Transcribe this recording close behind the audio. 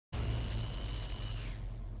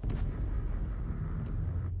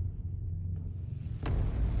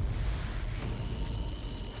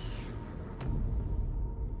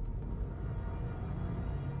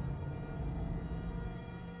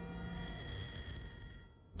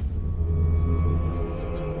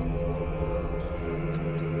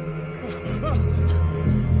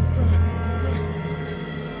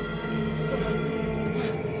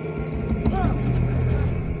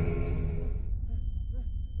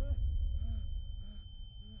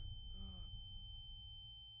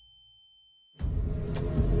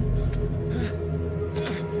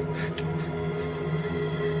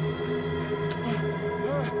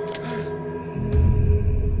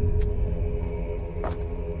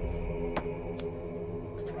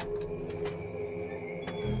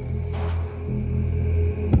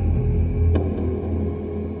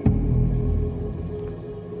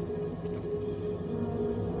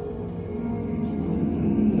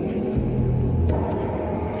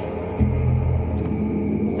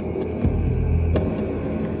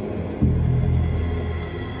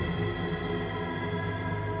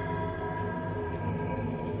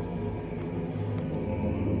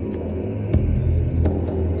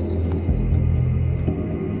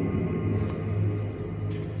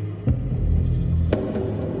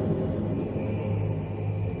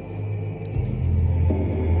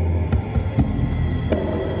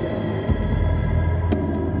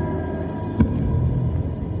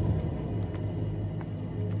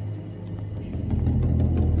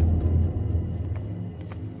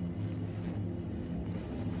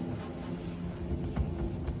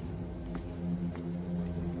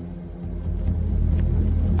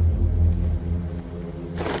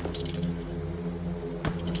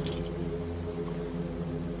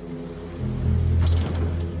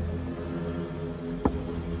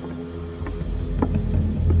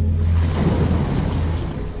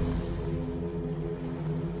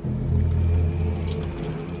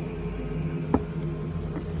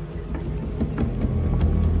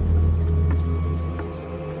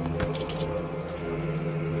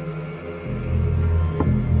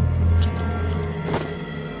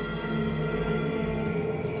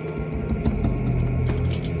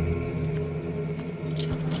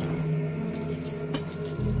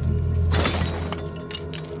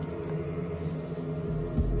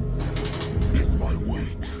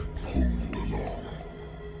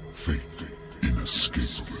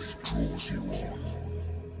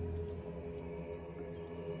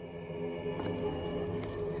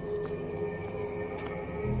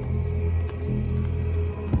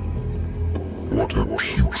What a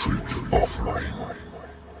putrid offering.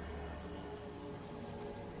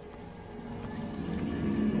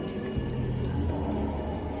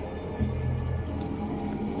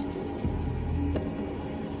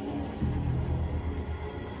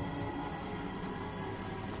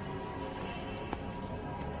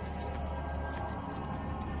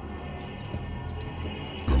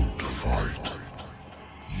 Don't fight.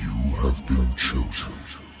 You have been chosen.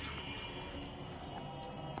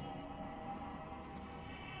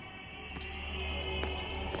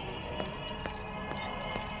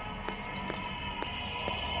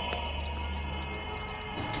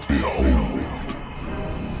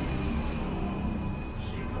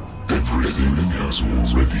 Everything has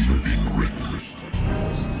already been written.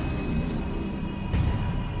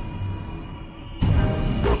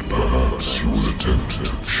 But perhaps you will attempt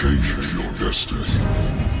to change your destiny.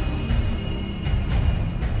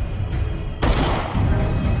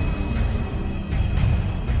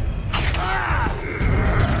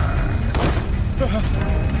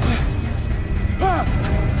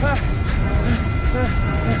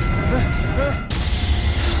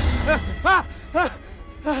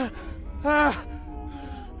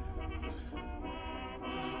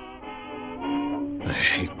 I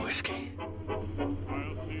hate whiskey.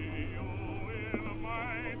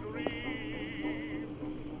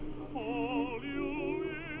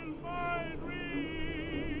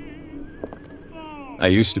 I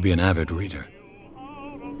used to be an avid reader.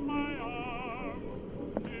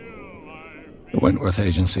 The Wentworth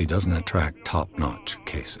Agency doesn't attract top-notch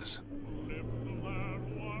cases.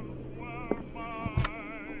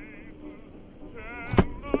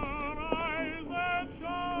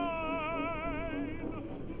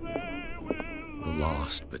 The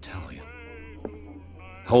Lost Battalion.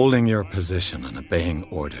 Holding your position and obeying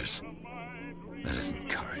orders. That isn't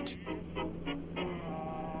courage.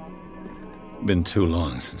 Been too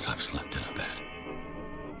long since I've slept in a bed.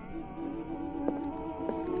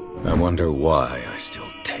 I wonder why I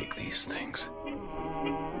still take these things.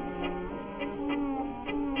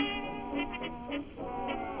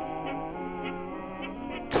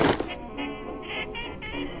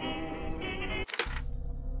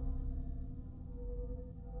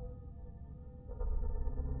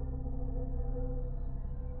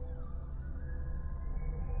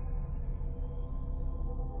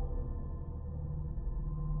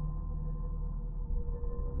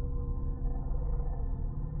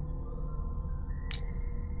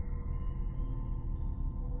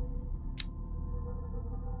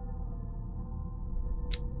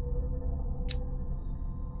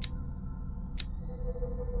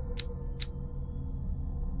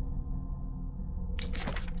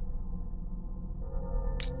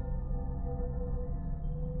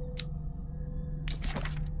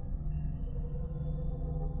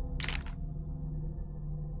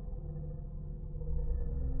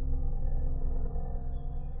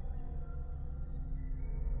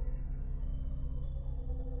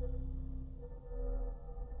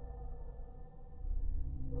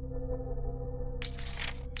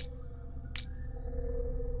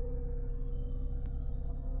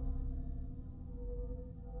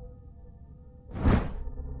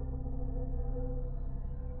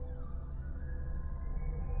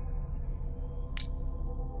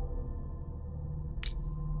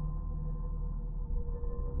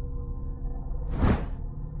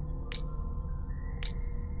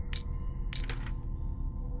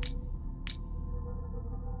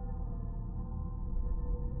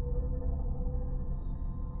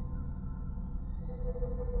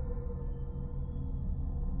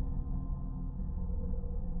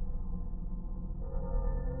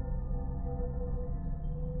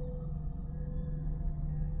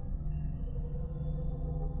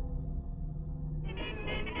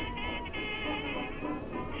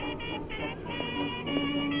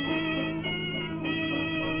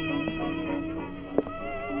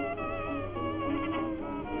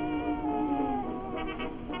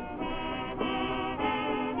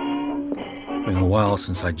 Been a while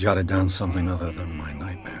since I jotted down something other than my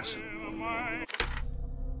nightmares.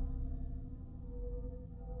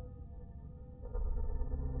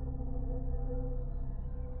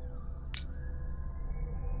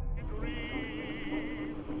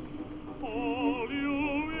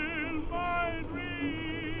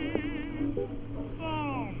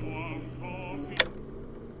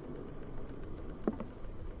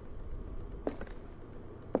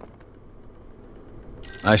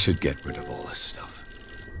 I should get rid of all this stuff.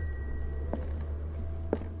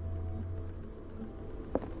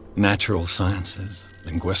 Natural sciences,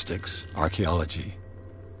 linguistics, archaeology.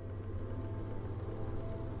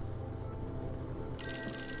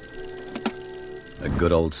 A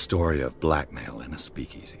good old story of blackmail in a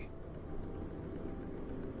speakeasy.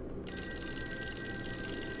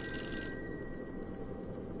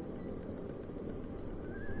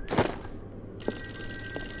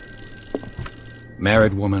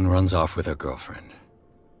 Married woman runs off with her girlfriend.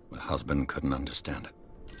 The husband couldn't understand it.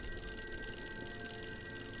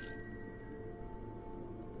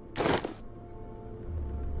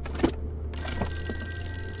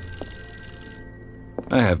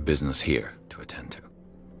 I have business here to attend to.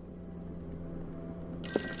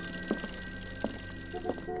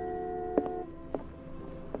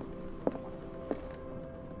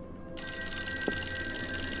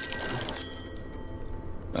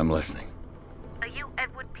 I'm listening. Are you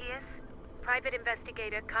Edward Pierce, private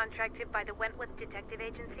investigator contracted by the Wentworth Detective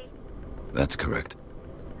Agency? That's correct.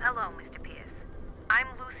 Hello, Mr. Pierce. I'm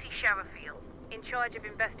Lucy Sherifield, in charge of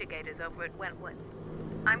investigators over at Wentworth.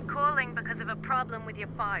 I'm calling because of a problem with your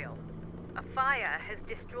file. A fire has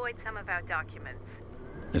destroyed some of our documents.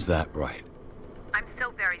 Is that right? I'm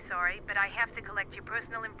so very sorry, but I have to collect your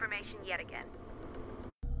personal information yet again.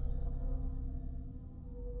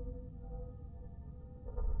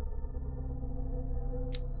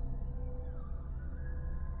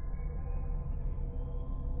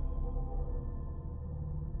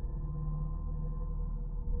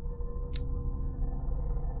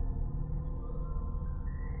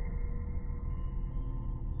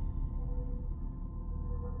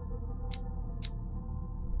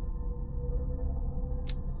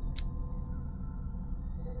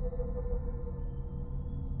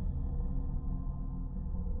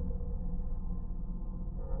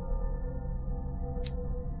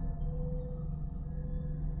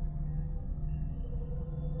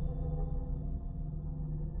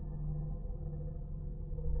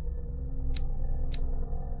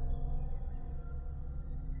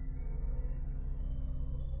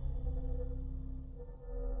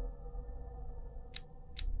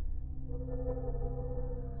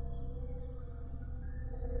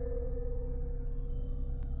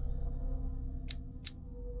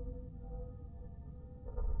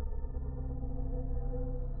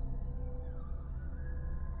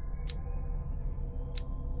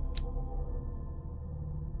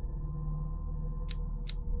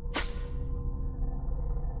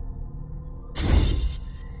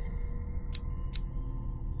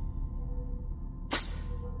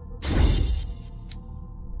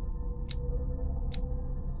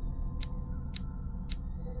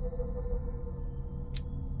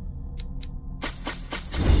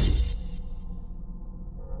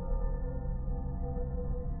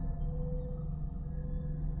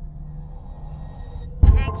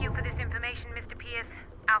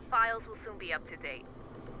 Our files will soon be up to date.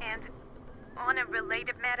 And on a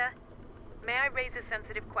related matter, may I raise a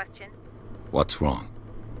sensitive question? What's wrong?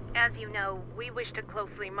 As you know, we wish to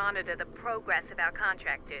closely monitor the progress of our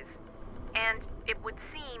contractors. And it would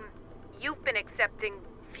seem you've been accepting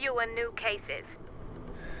fewer new cases.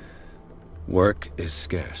 Work is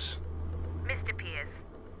scarce. Mr. Pierce,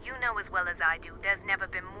 you know as well as I do, there's never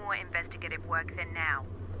been more investigative work than now.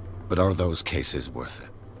 But are those cases worth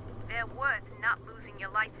it? They're worth not losing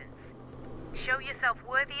your license. Show yourself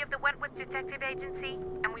worthy of the Wentworth Detective Agency,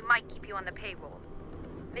 and we might keep you on the payroll.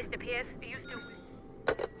 Mr. Pierce, are you still...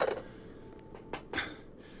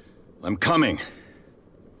 I'm coming.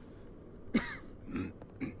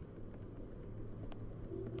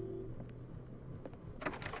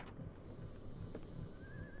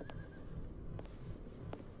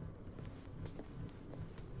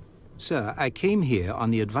 Sir, I came here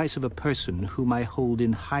on the advice of a person whom I hold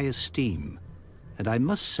in high esteem, and I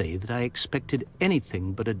must say that I expected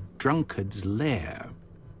anything but a drunkard's lair.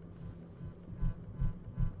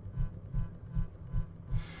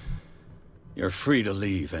 You're free to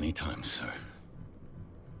leave anytime, sir.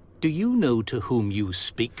 Do you know to whom you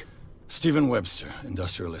speak? Stephen Webster,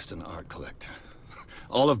 industrialist and art collector.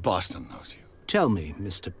 All of Boston knows you. Tell me,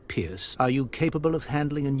 Mr. Pierce, are you capable of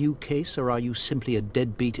handling a new case, or are you simply a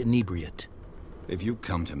deadbeat inebriate? If you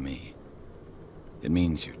come to me, it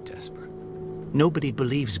means you're desperate. Nobody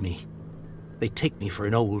believes me. They take me for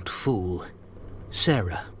an old fool.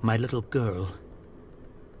 Sarah, my little girl,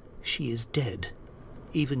 she is dead.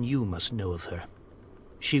 Even you must know of her.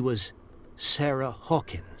 She was Sarah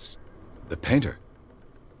Hawkins. The painter?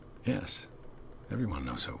 Yes. Everyone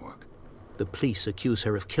knows her work. The police accuse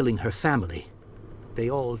her of killing her family. They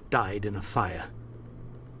all died in a fire.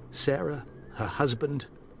 Sarah, her husband,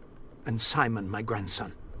 and Simon, my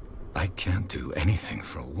grandson. I can't do anything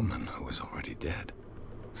for a woman who is already dead.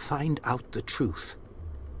 Find out the truth.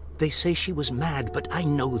 They say she was mad, but I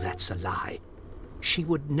know that's a lie. She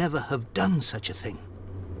would never have done such a thing.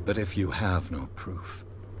 But if you have no proof...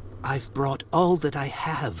 I've brought all that I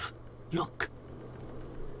have. Look.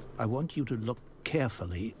 I want you to look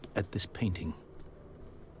carefully at this painting.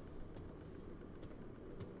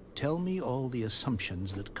 Tell me all the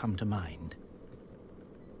assumptions that come to mind.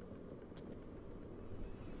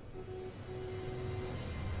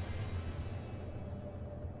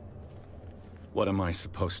 What am I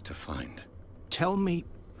supposed to find? Tell me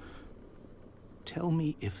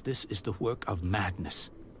if this is the work of madness.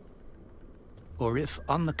 Or if,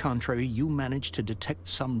 on the contrary, you manage to detect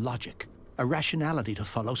some logic, a rationality to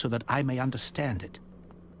follow so that I may understand it.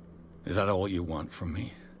 Is that all you want from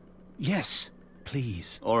me? Yes,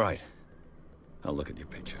 please. All right. I'll look at your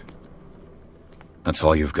picture. That's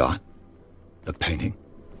all you've got? The painting?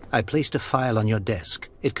 I placed a file on your desk.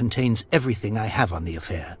 It contains everything I have on the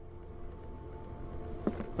affair.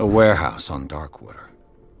 A warehouse on Darkwater.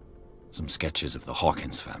 Some sketches of the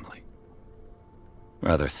Hawkins family.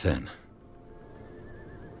 Rather thin.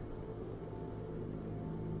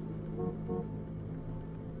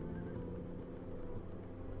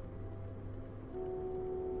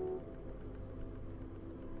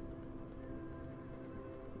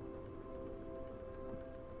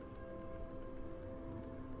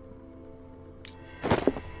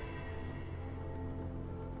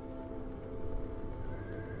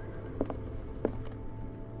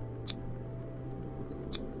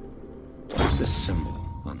 This symbol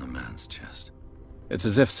on the man's chest. It's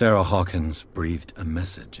as if Sarah Hawkins breathed a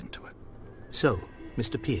message into it. So,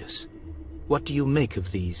 Mr. Pierce, what do you make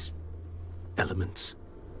of these elements?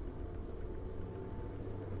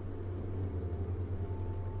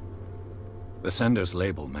 The sender's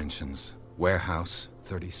label mentions Warehouse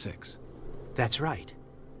 36. That's right.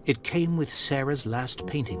 It came with Sarah's last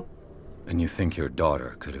painting. And you think your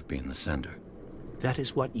daughter could have been the sender? That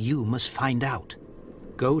is what you must find out.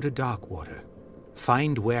 Go to Darkwater.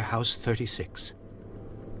 Find Warehouse 36.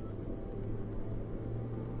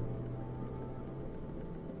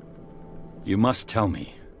 You must tell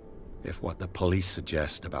me if what the police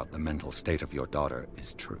suggest about the mental state of your daughter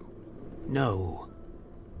is true. No.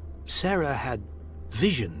 Sarah had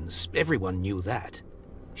visions. Everyone knew that.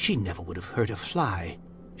 She never would have hurt a fly.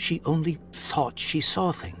 She only thought she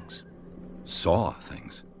saw things. Saw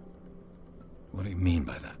things? What do you mean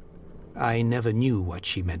by that? I never knew what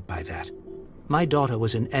she meant by that. My daughter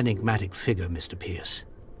was an enigmatic figure, Mr. Pierce.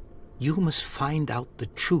 You must find out the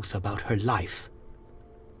truth about her life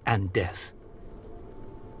and death.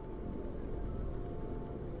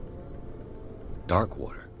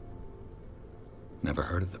 Darkwater? Never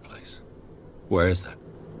heard of the place. Where is that?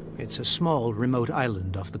 It's a small, remote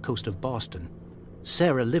island off the coast of Boston.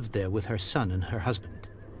 Sarah lived there with her son and her husband.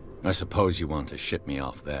 I suppose you want to ship me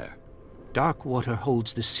off there. Darkwater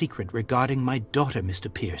holds the secret regarding my daughter,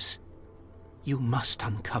 Mr. Pierce. You must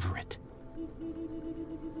uncover it.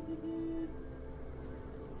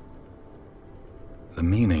 The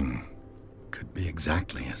meaning could be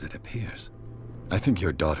exactly as it appears. I think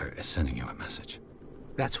your daughter is sending you a message.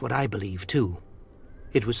 That's what I believe, too.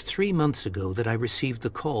 It was 3 months ago that I received the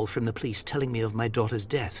call from the police telling me of my daughter's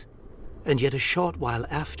death. And yet a short while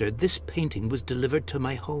after, this painting was delivered to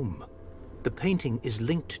my home. The painting is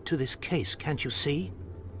linked to this case, can't you see?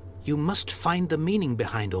 You must find the meaning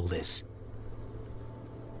behind all this.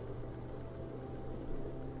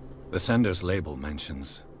 The sender's label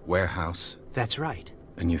mentions warehouse. That's right.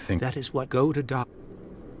 And you think... That is what go to Doc...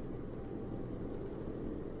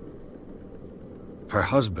 Her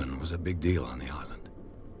husband was a big deal on the island.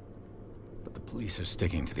 But the police are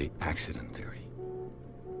sticking to the accident theory.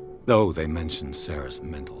 Though they mentioned Sarah's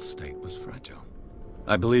mental state was fragile.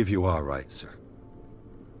 I believe you are right, sir.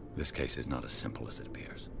 This case is not as simple as it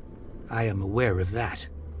appears. I am aware of that.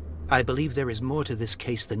 I believe there is more to this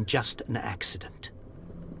case than just an accident.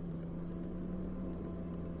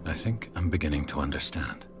 I think I'm beginning to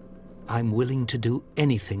understand. I'm willing to do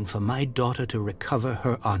anything for my daughter to recover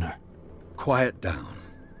her honor. Quiet down.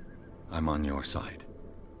 I'm on your side.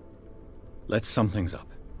 Let's sum things up.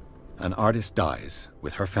 An artist dies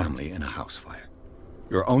with her family in a house fire.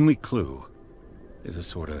 Your only clue is a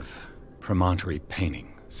sort of promontory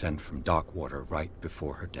painting sent from Darkwater right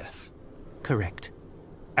before her death. Correct.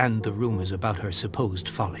 And the rumors about her supposed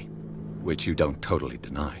folly. Which you don't totally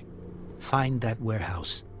deny. Find that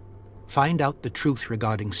warehouse. Find out the truth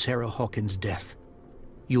regarding Sarah Hawkins' death.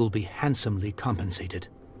 You'll be handsomely compensated.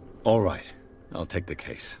 All right. I'll take the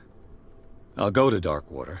case. I'll go to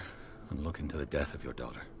Darkwater and look into the death of your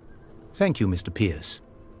daughter. Thank you, Mr. Pierce.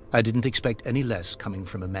 I didn't expect any less coming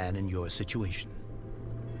from a man in your situation.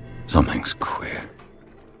 Something's queer.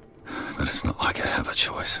 But it's not like I have a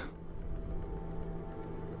choice.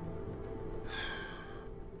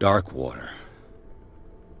 Dark water.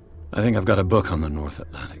 I think I've got a book on the North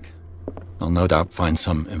Atlantic. I'll no doubt find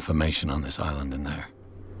some information on this island in there.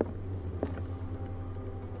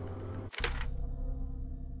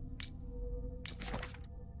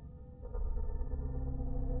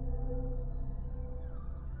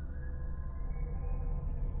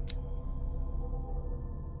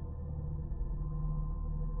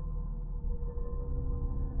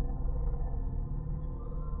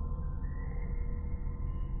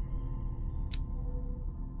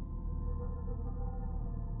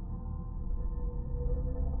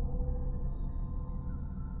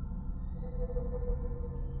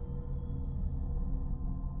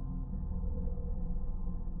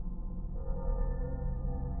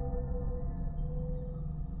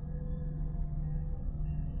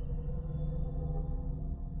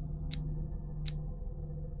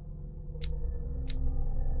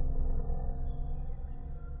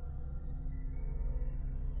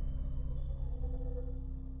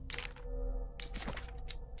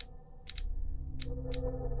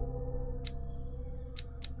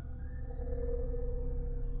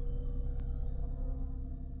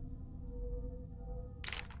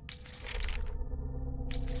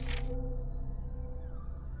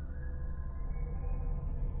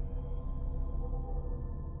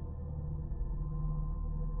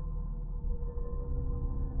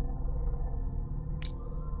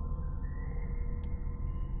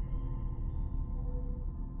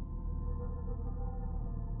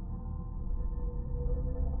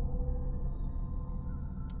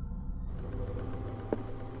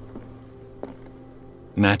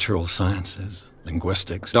 Natural sciences,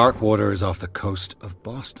 linguistics. Dark water is off the coast of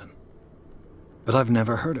Boston. But I've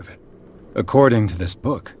never heard of it. According to this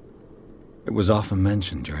book, it was often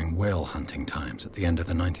mentioned during whale hunting times at the end of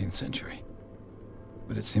the 19th century.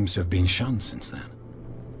 But it seems to have been shunned since then.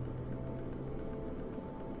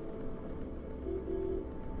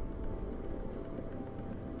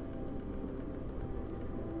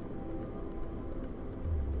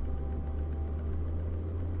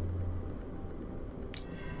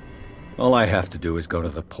 All I have to do is go to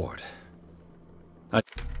the port.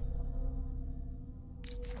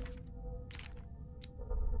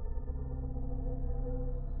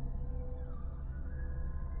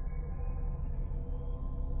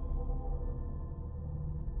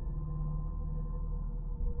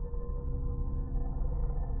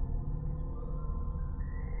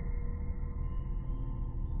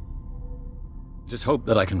 Just hope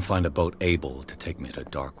that I can find a boat able to take me to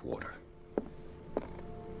dark water.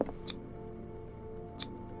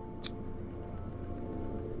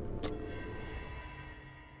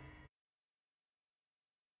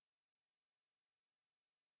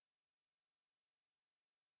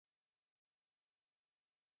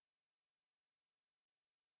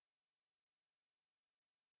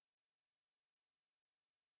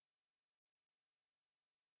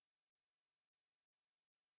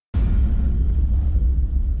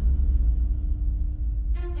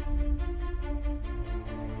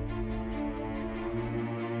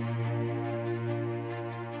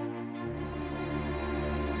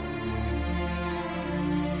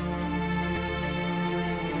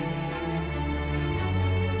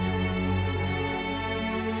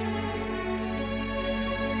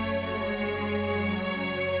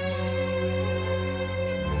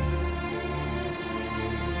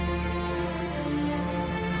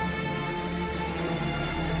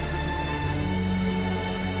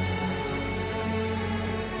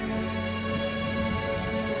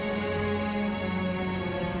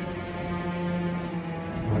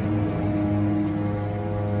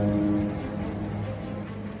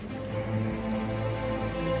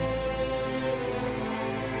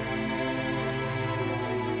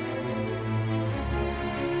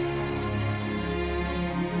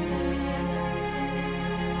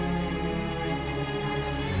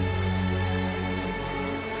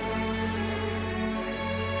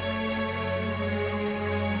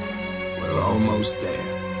 Almost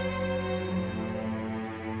there.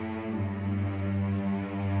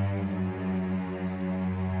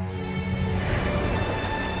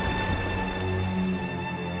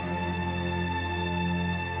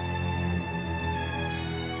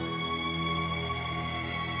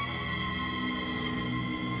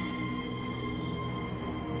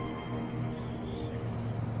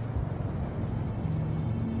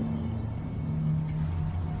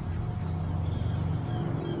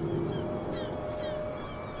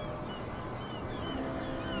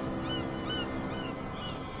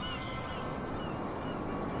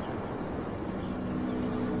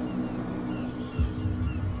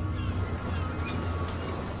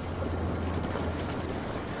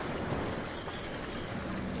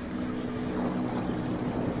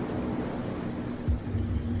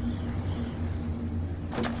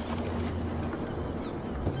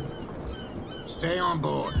 Stay on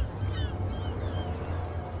board.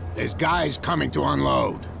 There's guys coming to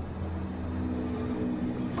unload.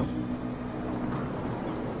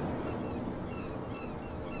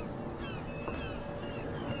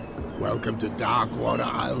 Welcome to Darkwater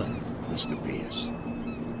Island, Mr. Pierce.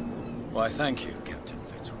 Why, thank you, Captain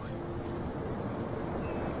Fitzroy.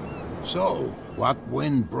 So, what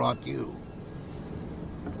wind brought you?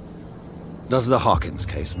 Does the Hawkins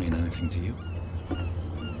case mean anything to you?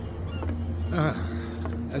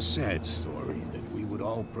 A sad story that we would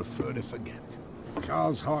all prefer to forget.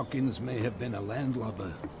 Charles Hawkins may have been a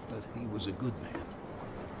landlubber, but he was a good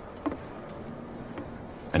man.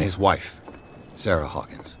 And his wife, Sarah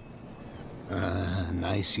Hawkins. A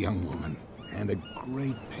nice young woman, and a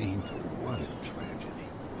great painter. What a tragedy.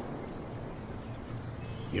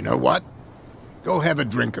 You know what? Go have a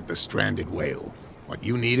drink at the Stranded Whale. What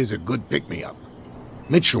you need is a good pick-me-up.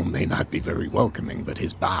 Mitchell may not be very welcoming, but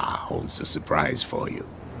his bar holds a surprise for you.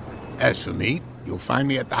 As for me, you'll find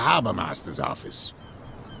me at the Harbor Master's office.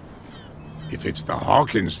 If it's the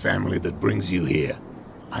Hawkins family that brings you here,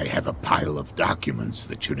 I have a pile of documents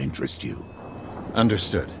that should interest you.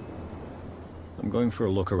 Understood. I'm going for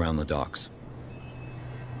a look around the docks.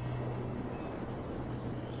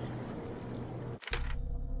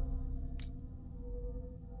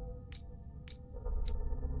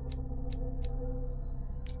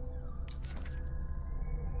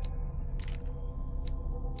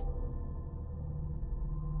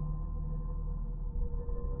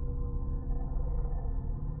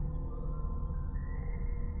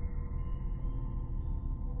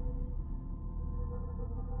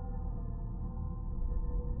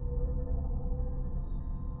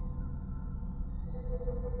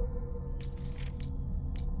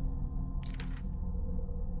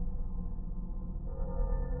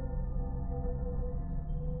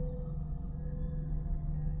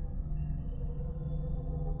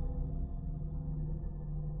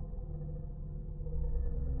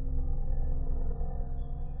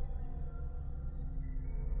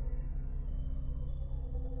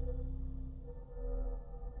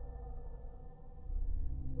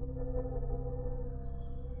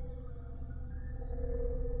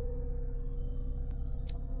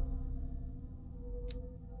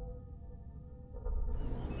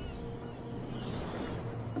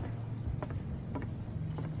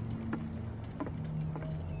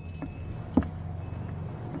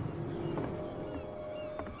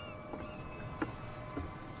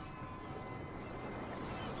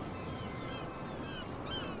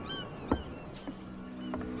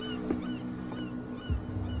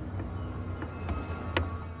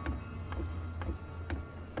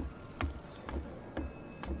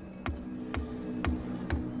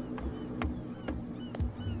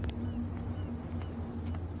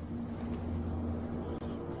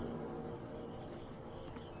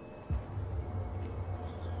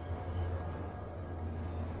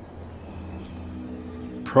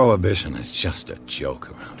 Prohibition is just a joke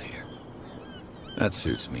around here. That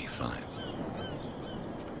suits me fine.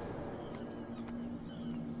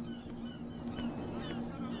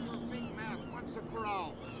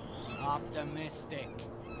 Optimistic.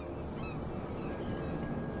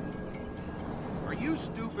 Are you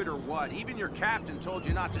stupid or what? Even your captain told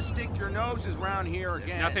you not to stick your noses around here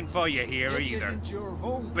again. Nothing for you here This either. isn't your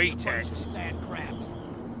home, Beat you bunch it. of sand crabs.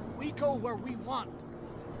 We go where we want.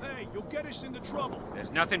 Hey, you'll get us into trouble.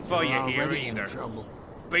 There's nothing for you You're here already in either. trouble.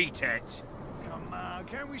 Beat it. Come on,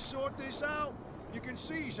 can we sort this out? You can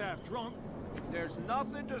see he's half drunk. There's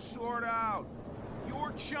nothing to sort out.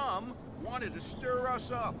 Your chum wanted to stir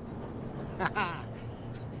us up.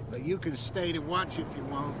 But you can stay to watch if you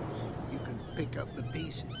want. You can pick up the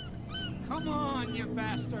pieces. Come on, you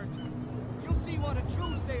bastard. You'll see what a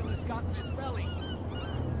true sailor's got in his belly.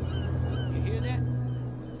 You hear that?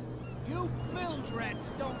 You bilge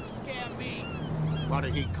rats don't scare me. What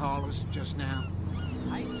did he call us just now?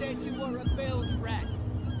 I said you were a bilge rat.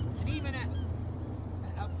 And even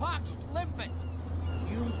a poxed limpet.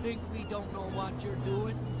 You think we don't know what you're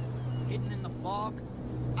doing? Hidden in the fog?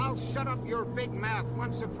 I'll shut up your big mouth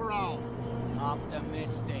once and for all.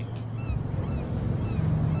 Optimistic.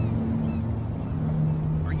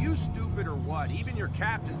 Are you stupid or what? Even your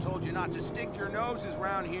captain told you not to stick your noses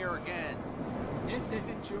around here again. This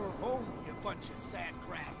isn't your home, you bunch of sand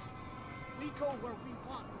crabs. We go where we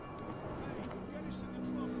want. Hey, you'll get us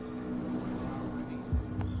into trouble.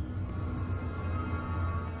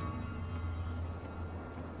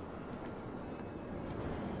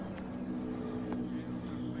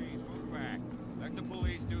 Please move back. Let the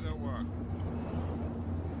police do their work.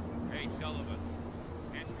 Hey, Sullivan.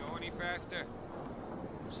 Can't you go any faster?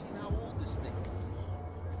 You see how old this thing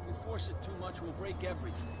is? If we Force it too much will break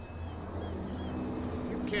everything.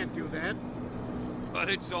 You can't do that. But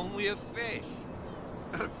it's only a fish.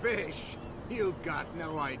 A fish? You've got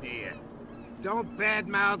no idea. Don't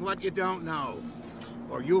badmouth what you don't know,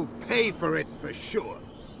 or you'll pay for it for sure.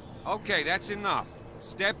 Okay, that's enough.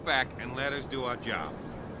 Step back and let us do our job.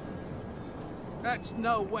 That's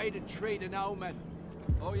no way to treat an omen.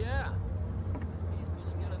 Oh, yeah? He's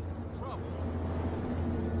gonna get us in trouble.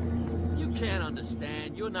 You can't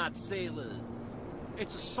understand. You're not sailors.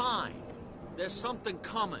 It's a sign. There's something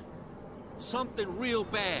coming. Something real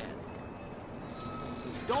bad.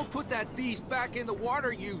 Don't put that beast back in the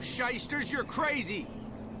water, you shysters! You're crazy!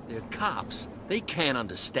 They're cops. They can't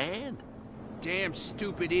understand. Damn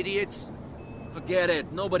stupid idiots! Forget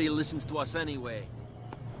it. Nobody listens to us anyway.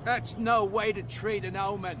 That's no way to treat an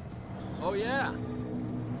omen. Oh, yeah?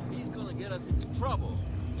 He's gonna get us into trouble.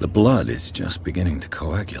 The blood is just beginning to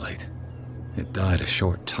coagulate. It died a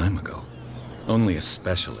short time ago. Only a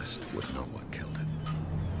specialist would know what killed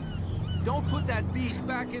it. Don't put that beast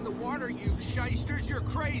back in the water, you shysters! You're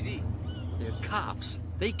crazy! They're cops.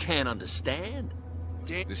 They can't understand.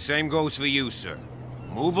 Damn. The same goes for you, sir.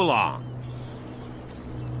 Move along.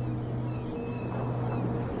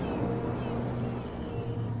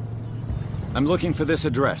 I'm looking for this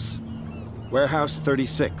address. Warehouse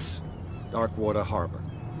 36, Darkwater Harbor.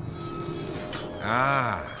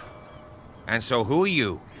 Ah. And so who are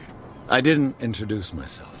you? I didn't introduce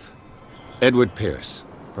myself. Edward Pierce,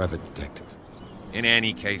 private detective. In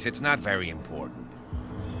any case, it's not very important.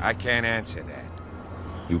 I can't answer that.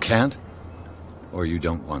 You can't? Or you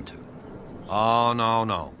don't want to? Oh,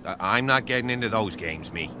 no. I'm not getting into those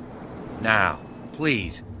games, me. Now,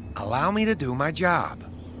 please, allow me to do my job.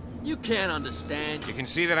 You can't understand. You can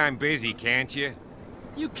see that I'm busy, can't you?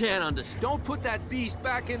 You can't understand. Don't put that beast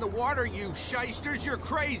back in the water, you shysters! You're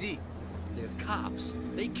crazy! They're cops.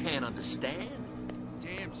 They can't understand.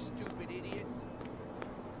 Damn stupid idiots.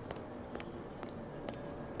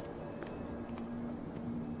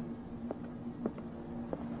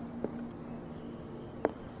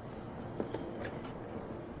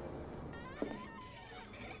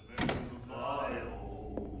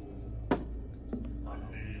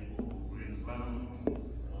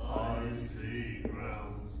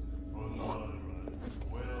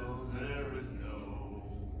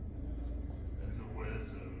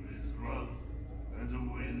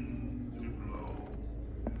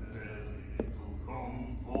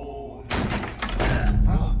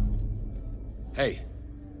 Hey,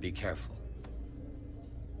 be careful.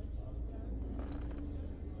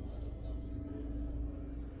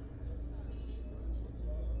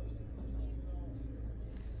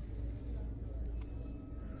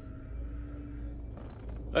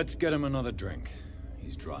 Let's get him another drink.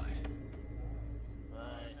 He's dry.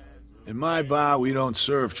 In my bar, we don't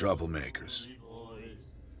serve troublemakers.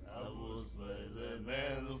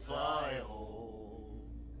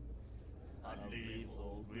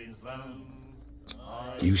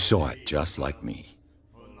 You saw it just like me.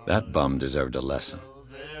 That bum deserved a lesson.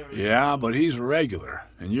 Yeah, but he's a regular,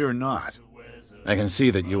 and you're not. I can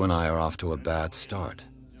see that you and I are off to a bad start.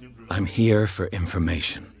 I'm here for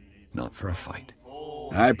information, not for a fight.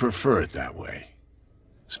 I prefer it that way.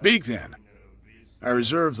 Speak then. I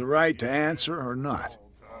reserve the right to answer or not.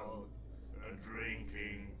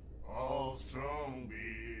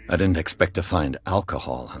 I didn't expect to find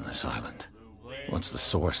alcohol on this island. What's the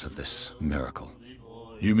source of this miracle?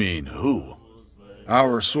 You mean who?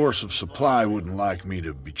 Our source of supply wouldn't like me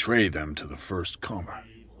to betray them to the first comer.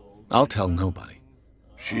 I'll tell nobody.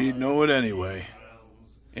 She'd know it anyway.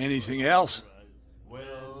 Anything else?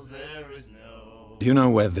 Do you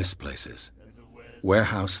know where this place is?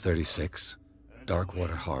 Warehouse 36,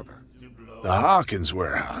 Darkwater Harbor. The Hawkins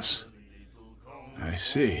warehouse. I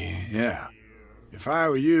see, yeah. If I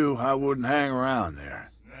were you, I wouldn't hang around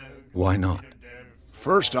there. Why not?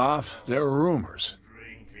 First off, there are rumors.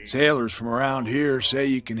 Sailors from around here say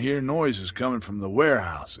you can hear noises coming from the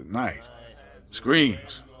warehouse at night.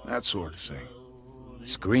 Screams, that sort of thing.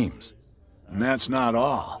 Screams? And that's not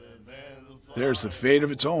all. There's the fate of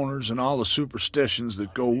its owners and all the superstitions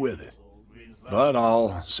that go with it. But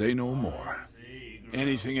I'll say no more.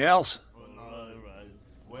 Anything else?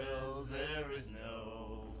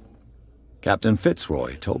 Captain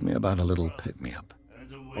Fitzroy told me about a little pick-me-up.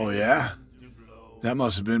 Oh, yeah? That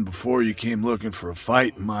must have been before you came looking for a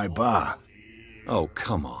fight in my bar. Oh,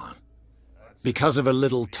 come on. Because of a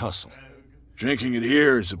little tussle. Drinking it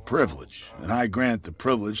here is a privilege, and I grant the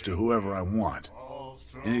privilege to whoever I want.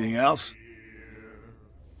 Anything else?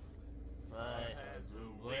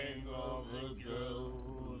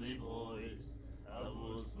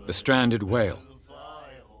 The stranded whale.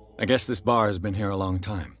 I guess this bar has been here a long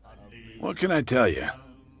time. What can I tell you?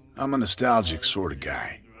 I'm a nostalgic sort of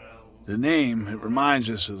guy. The name, it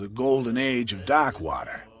reminds us of the golden age of dock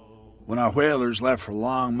water, when our whalers left for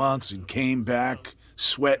long months and came back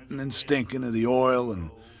sweating and stinking of the oil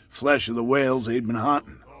and flesh of the whales they'd been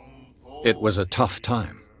hunting. It was a tough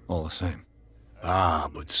time, all the same. Ah,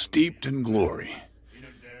 but steeped in glory.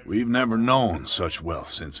 We've never known such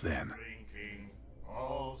wealth since then.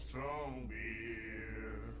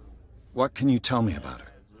 What can you tell me about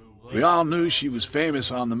her? We all knew she was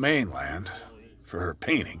famous on the mainland for her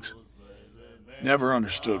paintings. Never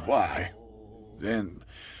understood why. Then,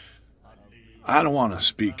 I don't want to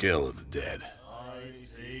speak ill of the dead.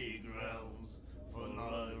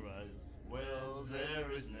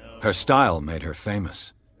 Her style made her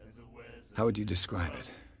famous. How would you describe it?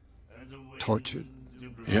 Tortured?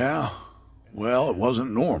 Yeah, well, it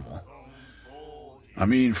wasn't normal. I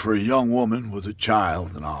mean, for a young woman with a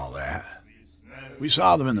child and all that. We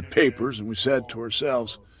saw them in the papers and we said to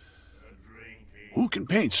ourselves, who can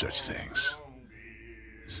paint such things?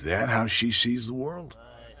 Is that how she sees the world?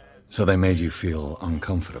 So they made you feel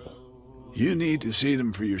uncomfortable? You need to see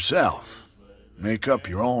them for yourself. Make up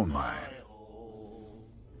your own mind.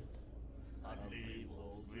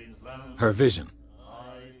 Her vision.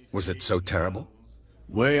 Was it so terrible?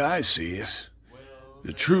 Way I see it,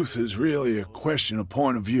 the truth is really a question of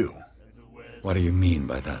point of view. What do you mean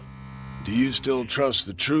by that? Do you still trust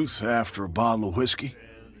the truth after a bottle of whiskey?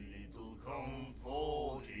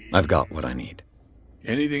 I've got what I need.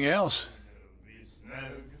 Anything else?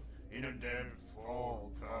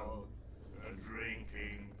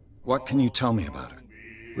 What can you tell me about her?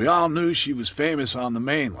 We all knew she was famous on the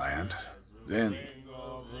mainland. Then...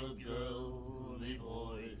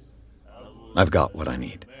 I've got what I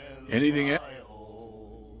need. Anything else?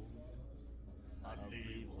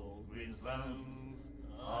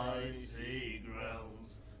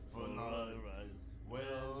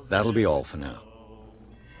 That'll be all for now.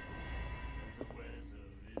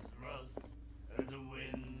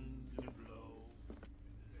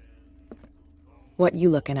 What you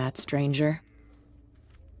looking at, stranger?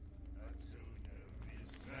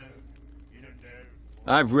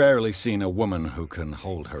 I've rarely seen a woman who can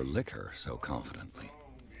hold her liquor so confidently.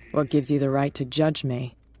 What gives you the right to judge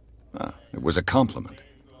me? Ah, it was a compliment.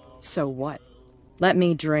 So what? Let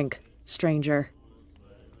me drink, stranger.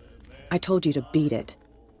 I told you to beat it.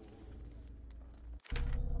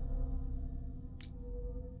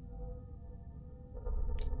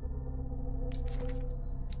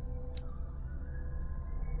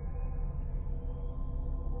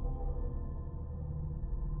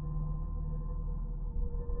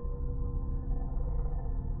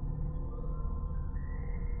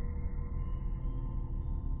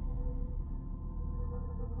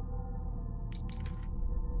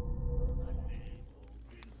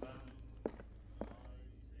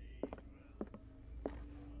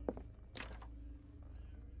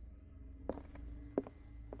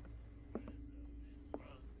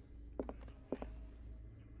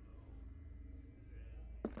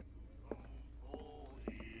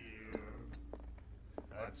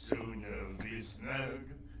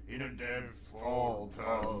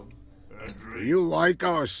 Do you like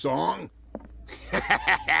our song?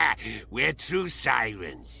 We're true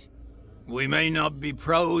sirens. We may not be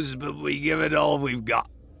pros, but we give it all we've got.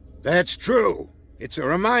 That's true. It's a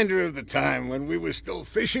reminder of the time when we were still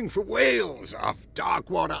fishing for whales off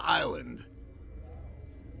Darkwater Island.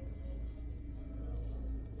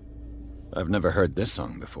 I've never heard this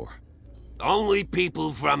song before. Only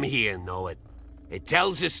people from here know it. It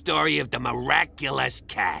tells the story of the miraculous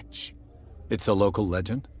catch. It's a local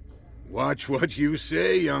legend? Watch what you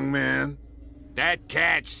say, young man. That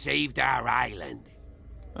catch saved our island.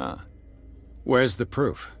 Ah. Where's the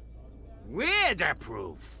proof? We're the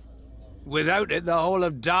proof. Without it, the whole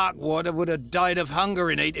of Darkwater would have died of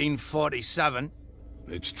hunger in 1847.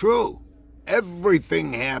 It's true.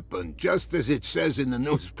 Everything happened just as it says in the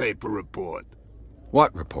newspaper report.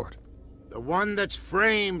 What report? The one that's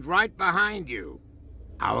framed right behind you.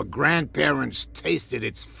 Our grandparents tasted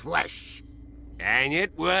its flesh. And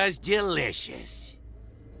it was delicious.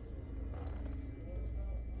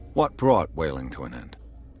 What brought whaling to an end?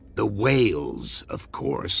 The whales, of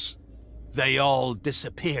course. They all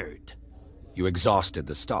disappeared. You exhausted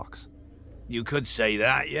the stocks. You could say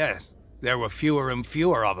that, yes. There were fewer and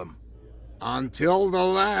fewer of them. Until the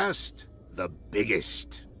last, the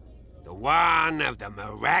biggest. The one of the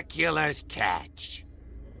miraculous catch.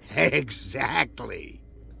 Exactly.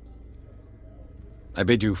 I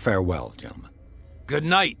bid you farewell, gentlemen. Good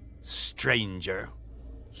night, stranger.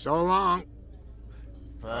 So long.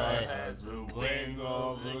 I had the wing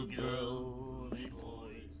of the girl.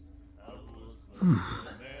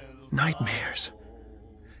 Nightmares.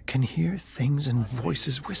 Can hear things and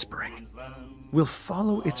voices whispering. Will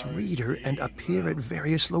follow its reader and appear at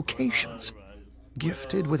various locations,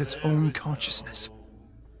 gifted with its own consciousness,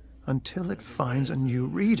 until it finds a new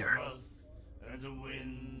reader.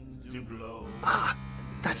 Ah,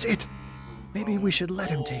 that's it. Maybe we should let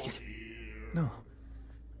him take it.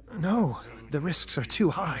 No, the risks are too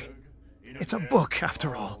high. It's a book,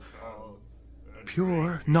 after all.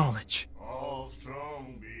 Pure knowledge.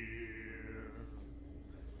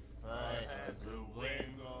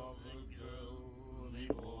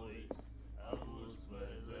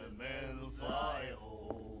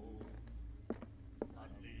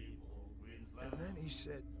 And then he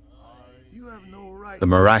said, "You have no right." The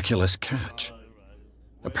miraculous catch.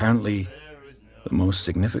 Apparently, the most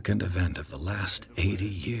significant event of the last 80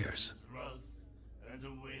 years.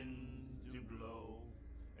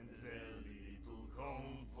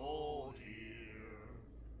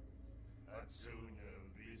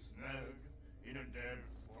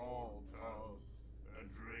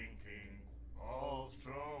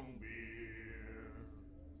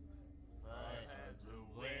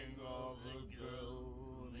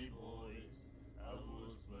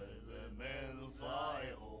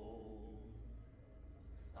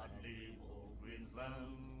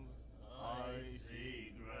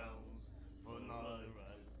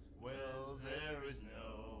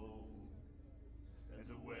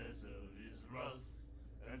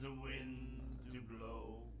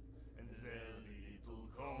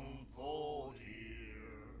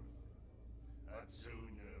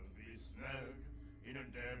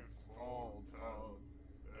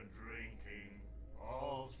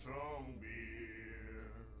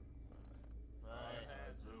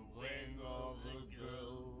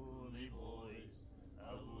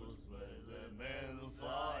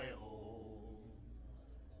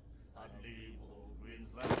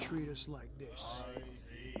 Treat us like this.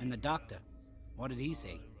 And the doctor, what did he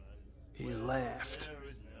say? He laughed.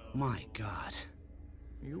 My God.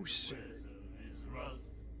 You said it.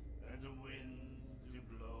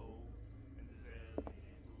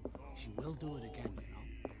 She will do it again, you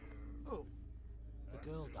know. Oh. The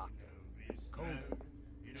girl doctor. Colder.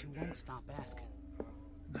 She won't stop asking.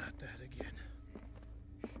 Not that again.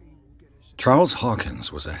 Charles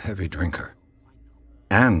Hawkins was a heavy drinker.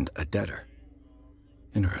 And a debtor.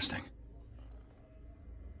 Interesting.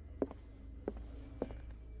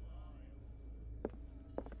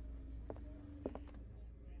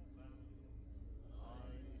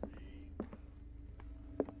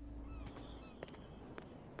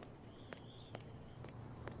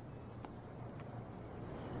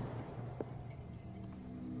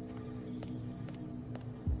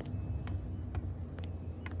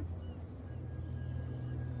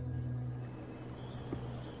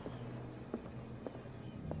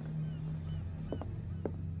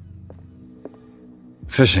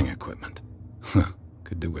 Fishing equipment.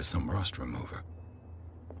 Could do with some rust remover.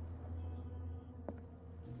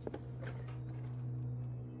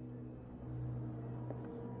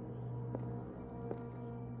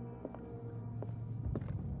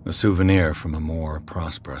 A souvenir from a more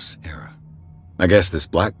prosperous era. I guess this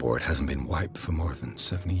blackboard hasn't been wiped for more than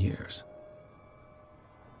 70 years.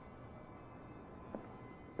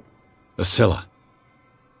 The Scylla.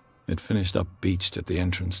 It finished up beached at the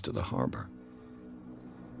entrance to the harbor.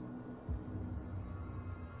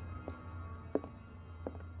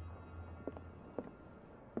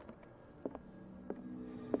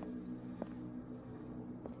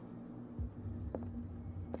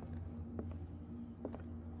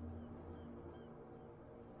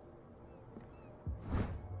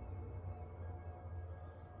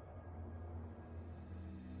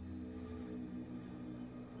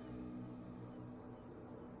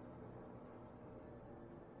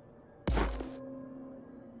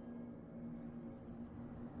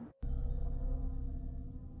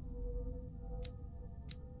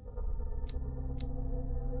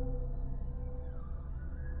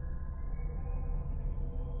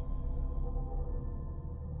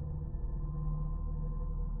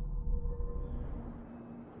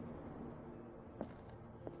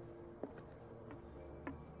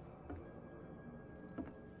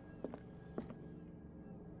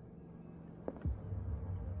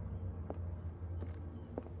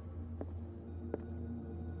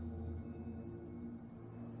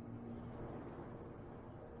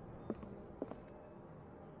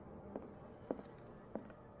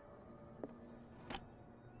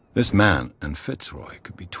 This man and Fitzroy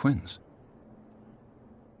could be twins.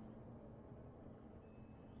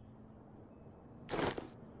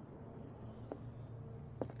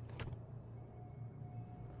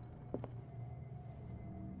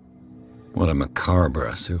 What a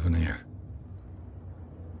macabre souvenir.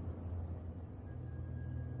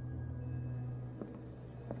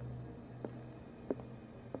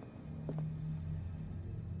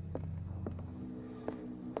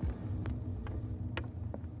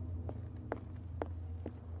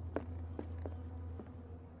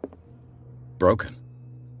 Broken.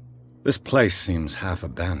 This place seems half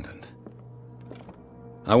abandoned.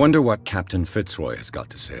 I wonder what Captain Fitzroy has got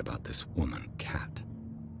to say about this woman cat.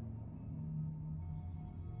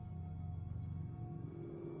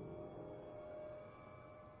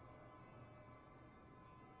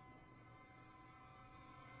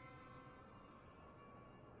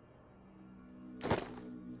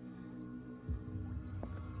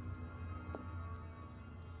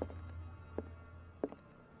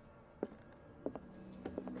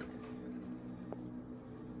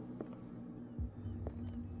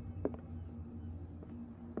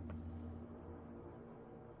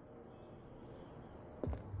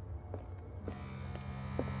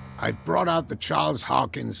 I've brought out the Charles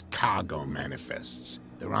Hawkins cargo manifests.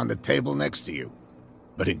 They're on the table next to you.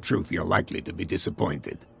 But in truth, you're likely to be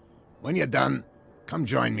disappointed. When you're done, come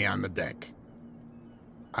join me on the deck.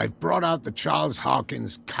 I've brought out the Charles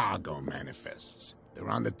Hawkins cargo manifests.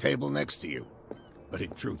 They're on the table next to you. But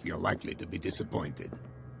in truth, you're likely to be disappointed.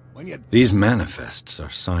 When you're... These manifests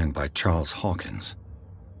are signed by Charles Hawkins.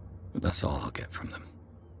 But that's all I'll get from them.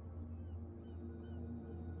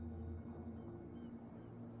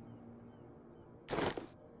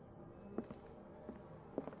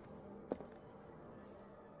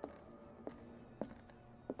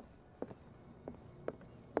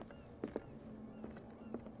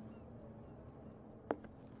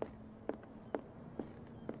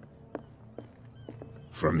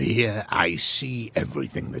 From here, I see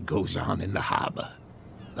everything that goes on in the harbor.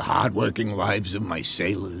 The hard-working lives of my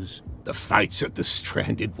sailors, the fights at the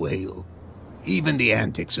stranded whale. Even the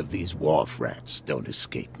antics of these wharf rats don't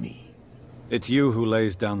escape me. It's you who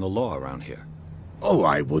lays down the law around here. Oh,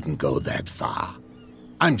 I wouldn't go that far.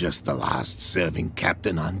 I'm just the last serving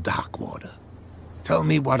captain on Darkwater. Tell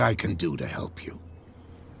me what I can do to help you.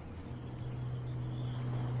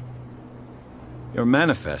 Your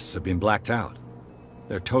manifests have been blacked out.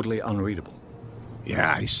 They're totally unreadable.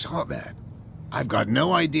 Yeah, I saw that. I've got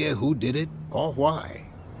no idea who did it or why.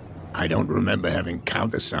 I don't remember having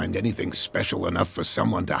countersigned anything special enough for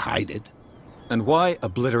someone to hide it. And why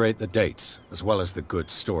obliterate the dates, as well as the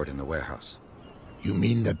goods stored in the warehouse? You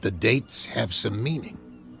mean that the dates have some meaning?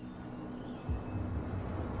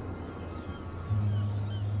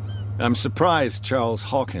 I'm surprised Charles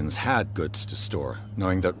Hawkins had goods to store,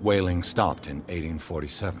 knowing that whaling stopped in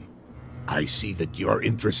 1847. I see that you're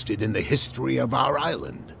interested in the history of our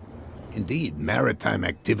island. Indeed, maritime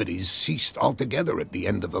activities ceased altogether at the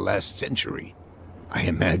end of the last century. I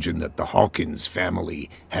imagine that the Hawkins family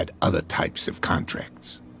had other types of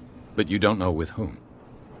contracts. But you don't know with whom?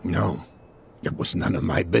 No, it was none of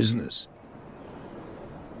my business.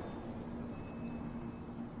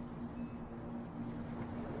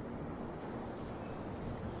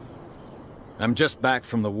 I'm just back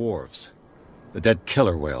from the wharves. The dead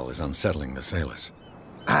killer whale is unsettling the sailors.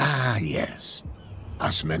 Ah, yes.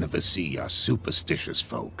 Us men of the sea are superstitious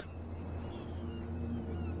folk.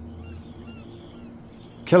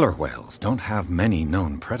 Killer whales don't have many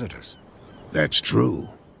known predators. That's true.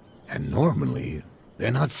 And normally,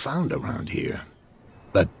 they're not found around here.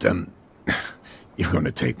 But, you're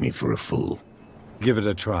gonna take me for a fool. Give it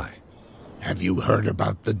a try. Have you heard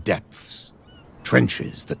about the depths?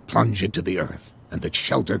 Trenches that plunge into the earth, and that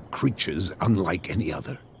shelter creatures unlike any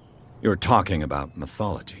other. You're talking about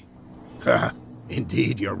mythology. Ha!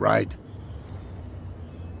 Indeed, you're right.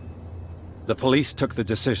 The police took the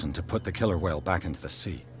decision to put the killer whale back into the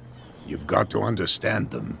sea. You've got to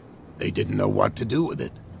understand them. They didn't know what to do with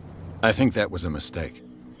it. I think that was a mistake.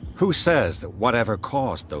 Who says that whatever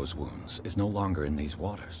caused those wounds is no longer in these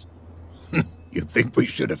waters? You think we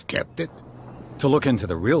should have kept it? To look into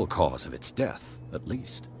the real cause of its death, at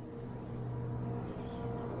least.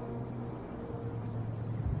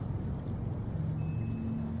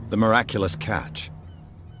 The miraculous catch.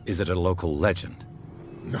 Is it a local legend?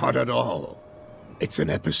 Not at all. It's an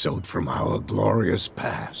episode from our glorious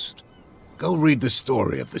past. Go read the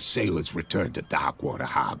story of the sailor's return to Darkwater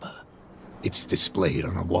Harbor. It's displayed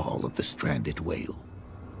on a wall of the stranded whale.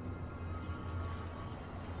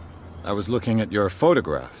 I was looking at your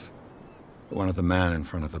photograph. One of the man in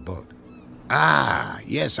front of the boat. Ah,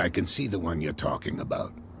 yes, I can see the one you're talking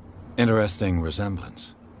about. Interesting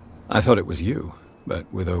resemblance. I thought it was you,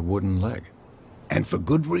 but with a wooden leg. And for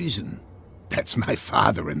good reason. That's my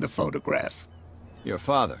father in the photograph. Your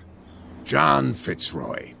father? John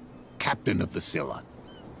Fitzroy, captain of the Scylla.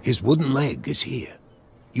 His wooden leg is here.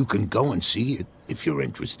 You can go and see it if you're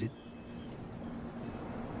interested.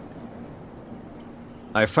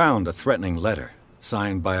 I found a threatening letter,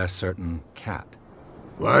 signed by a certain cat.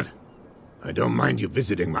 What? I don't mind you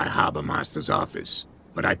visiting my harbor master's office,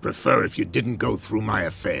 but I'd prefer if you didn't go through my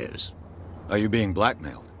affairs. Are you being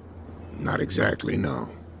blackmailed? Not exactly, no.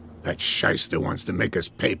 That shyster wants to make us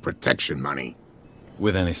pay protection money.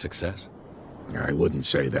 With any success? I wouldn't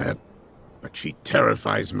say that, but she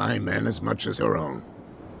terrifies my men as much as her own.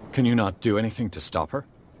 Can you not do anything to stop her?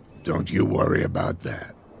 Don't you worry about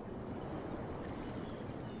that.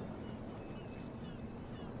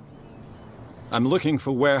 I'm looking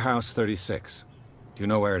for Warehouse 36. Do you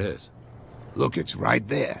know where it is? Look, it's right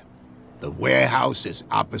there. The warehouse is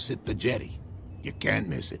opposite the jetty. You can't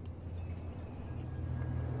miss it.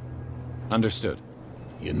 Understood.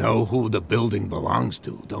 You know who the building belongs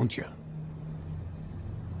to, don't you?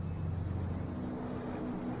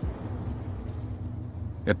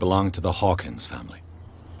 It belonged to the Hawkins family.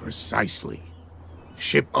 Precisely.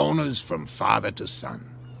 Ship owners from father to son.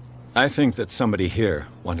 I think that somebody here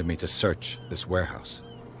wanted me to search this warehouse.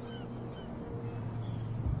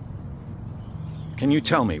 Can you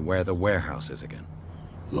tell me where the warehouse is again?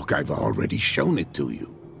 Look, I've already shown it to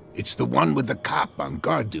you. It's the one with the cop on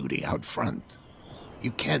guard duty out front.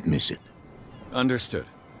 You can't miss it. Understood.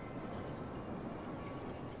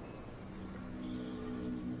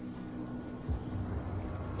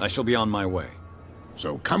 I shall be on my way.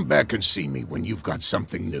 So come back and see me when you've got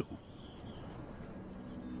something new.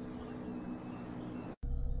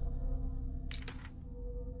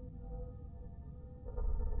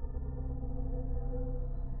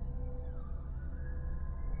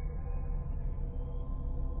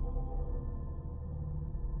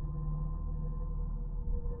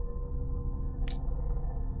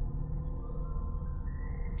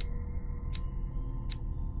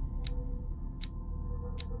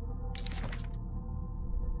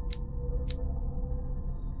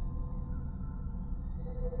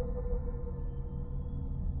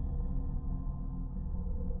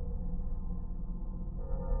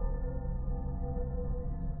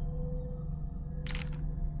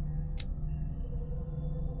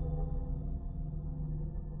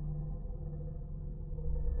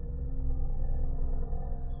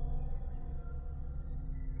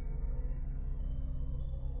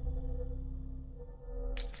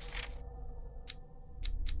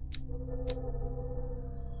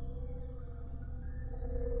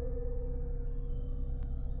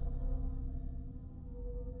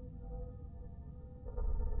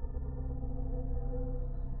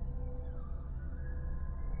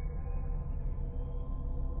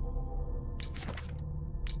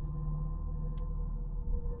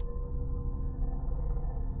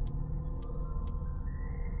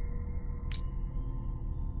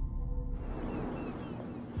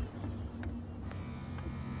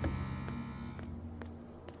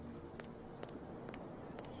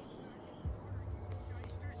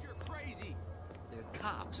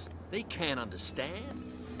 Cops. They can't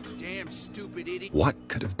understand. Damn stupid idiot. What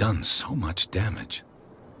could have done so much damage?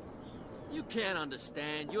 You can't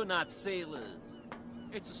understand. You're not sailors.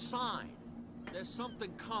 It's a sign. There's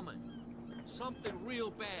something coming. Something real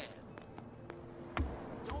bad.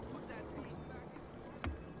 Don't put that beast back.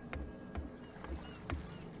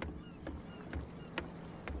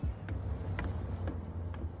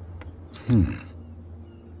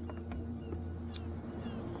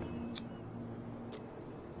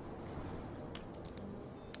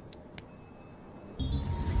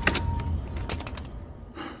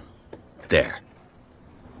 There.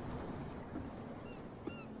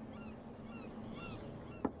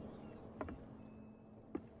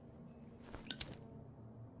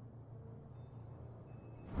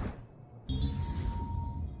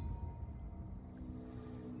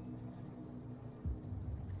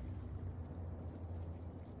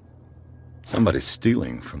 Somebody's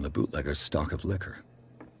stealing from the bootlegger's stock of liquor.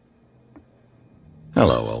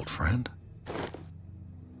 Hello, old friend.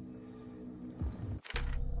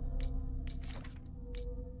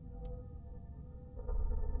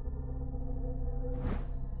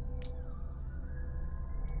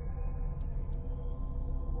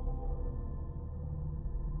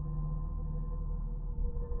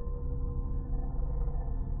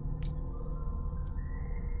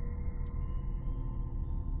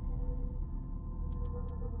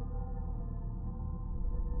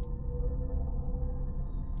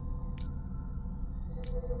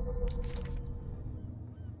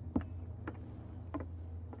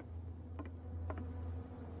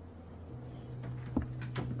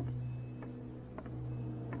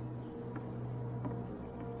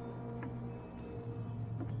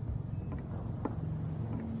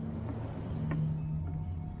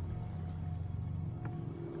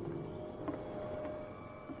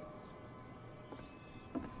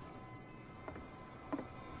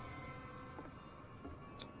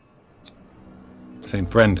 St.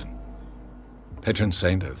 Brendan, patron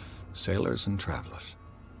saint of sailors and travelers.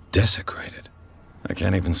 Desecrated. I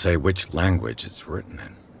can't even say which language it's written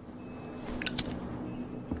in.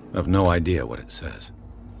 I've no idea what it says.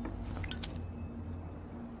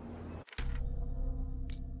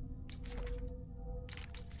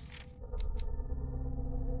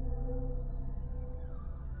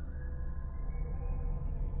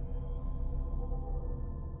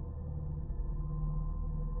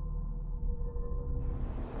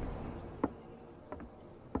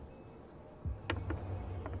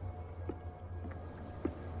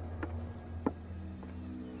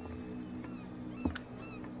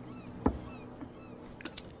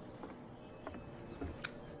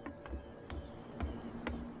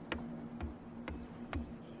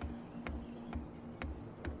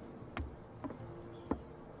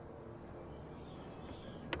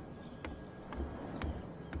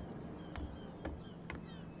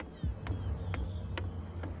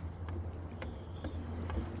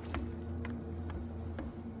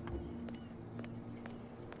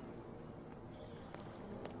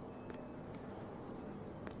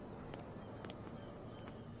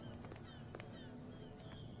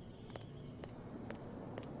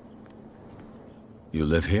 You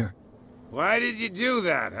live here? Why did you do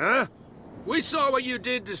that, huh? We saw what you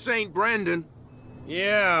did to St. Brendan.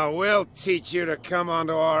 Yeah, we'll teach you to come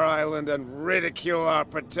onto our island and ridicule our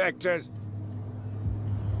protectors.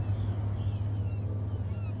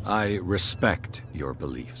 I respect your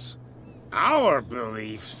beliefs. Our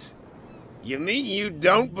beliefs? You mean you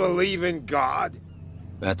don't believe in God?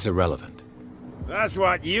 That's irrelevant. That's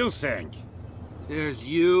what you think. There's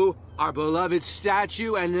you, our beloved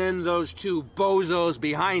statue, and then those two bozos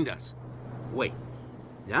behind us. Wait,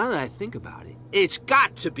 now that I think about it, it's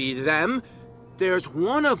got to be them. There's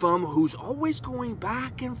one of them who's always going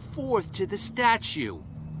back and forth to the statue.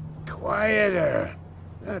 Quieter.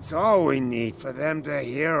 That's all we need for them to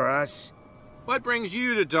hear us. What brings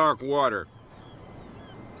you to dark water?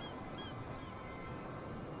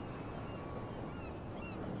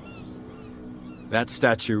 That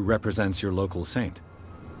statue represents your local saint.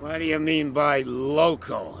 What do you mean by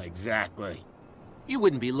local, exactly? You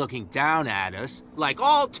wouldn't be looking down at us, like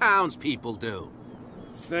all townspeople do.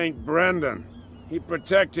 St. Brendan. He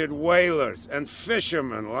protected whalers and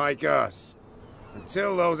fishermen like us.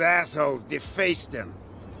 Until those assholes defaced him.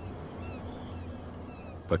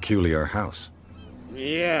 Peculiar house.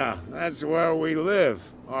 Yeah, that's where we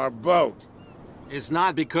live. Our boat. It's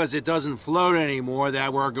not because it doesn't float anymore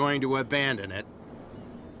that we're going to abandon it.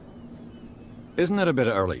 Isn't it a bit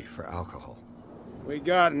early for alcohol? We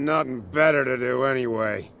got nothing better to do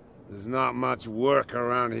anyway. There's not much work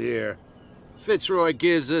around here. Fitzroy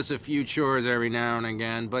gives us a few chores every now and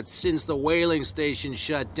again, but since the whaling station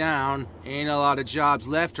shut down, ain't a lot of jobs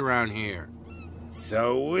left around here.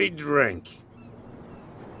 So we drink.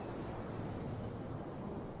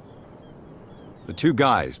 The two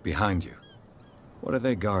guys behind you. What are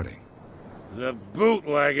they guarding? The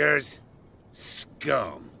bootleggers.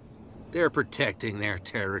 Scum. They're protecting their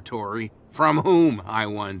territory. From whom, I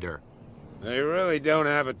wonder? They really don't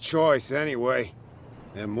have a choice anyway.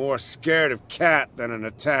 They're more scared of Cat than an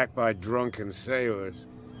attack by drunken sailors.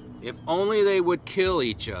 If only they would kill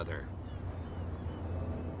each other.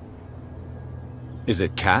 Is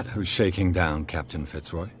it Cat who's shaking down Captain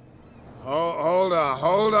Fitzroy? Hold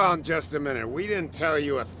on just a minute. We didn't tell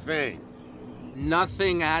you a thing.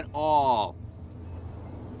 Nothing at all.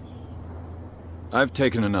 I've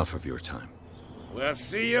taken enough of your time. We'll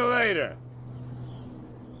see you later.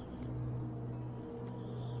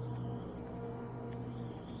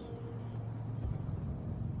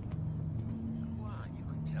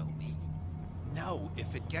 No,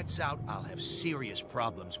 if it gets out, I'll have serious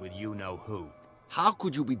problems with you-know-who. How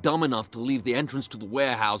could you be dumb enough to leave the entrance to the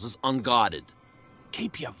warehouses unguarded?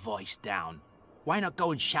 Keep your voice down. Why not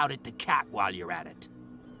go and shout at the cat while you're at it?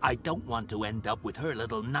 I don't want to end up with her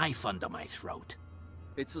little knife under my throat.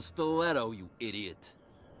 It's a stiletto, you idiot.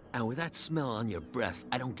 And with that smell on your breath,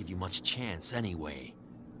 I don't give you much chance anyway.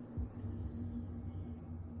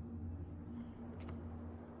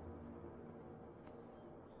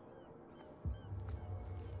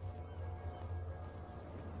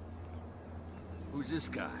 Who's this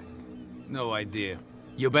guy? No idea.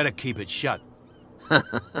 You better keep it shut.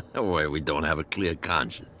 Why, we don't have a clear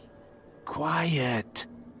conscience. Quiet.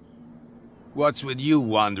 What's with you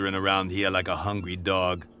wandering around here like a hungry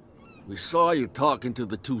dog? We saw you talking to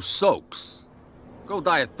the two soaks. Go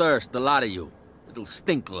die of thirst, the lot of you. It'll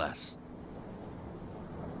stink less.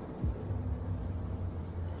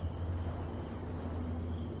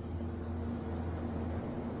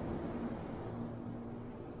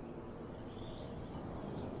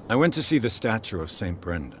 I went to see the statue of St.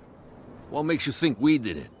 Brendan. What makes you think we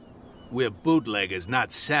did it? We're bootleggers,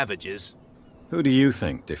 not savages. Who do you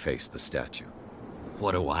think defaced the statue?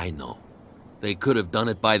 What do I know? They could have done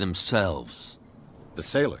it by themselves. The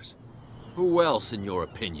sailors? Who else, in your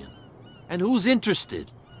opinion? And who's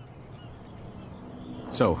interested?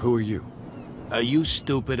 So, who are you? Are you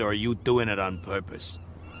stupid or are you doing it on purpose?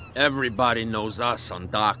 Everybody knows us on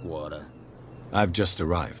Darkwater. I've just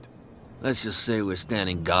arrived. Let's just say we're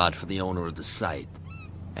standing guard for the owner of the site.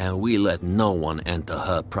 And we let no one enter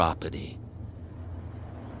her property.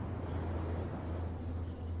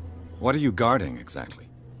 What are you guarding, exactly?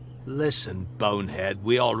 Listen, bonehead,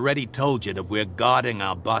 we already told you that we're guarding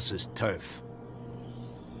our boss's turf.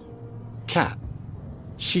 Cat.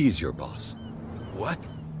 She's your boss. What?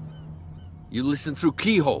 You listen through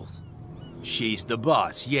keyholes? She's the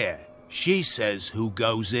boss, yeah. She says who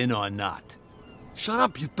goes in or not. Shut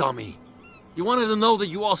up, you dummy. You wanted to know that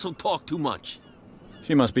you also talk too much.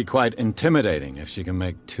 She must be quite intimidating if she can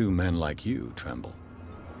make two men like you tremble.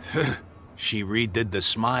 She redid the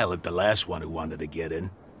smile at the last one who wanted to get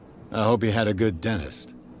in. I hope he had a good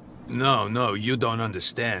dentist. No, you don't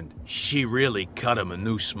understand. She really cut him a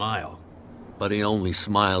new smile. But he only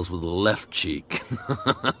smiles with the left cheek.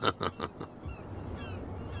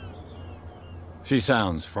 She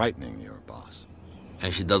sounds frightening, your boss.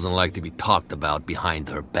 And she doesn't like to be talked about behind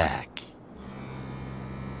her back.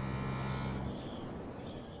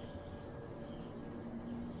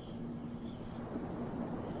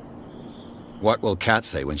 What will Kat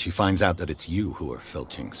say when she finds out that it's you who are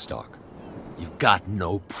filching stock? You've got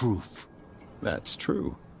no proof. That's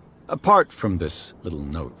true. Apart from this little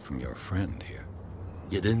note from your friend here.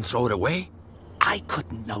 You didn't throw it away? I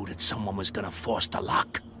couldn't know that someone was gonna force the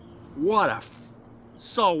lock. What a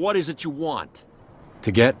So, what is it you want?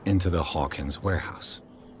 To get into the Hawkins warehouse.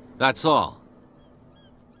 That's all.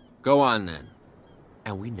 Go on, then.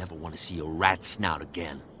 And we never want to see your rat snout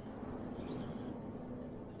again.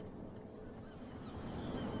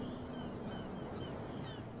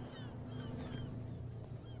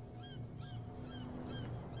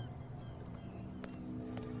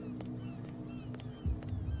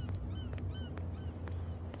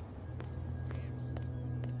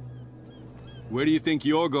 Where do you think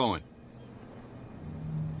you're going?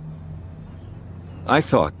 I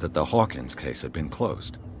thought that the Hawkins case had been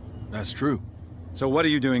closed. That's true. So what are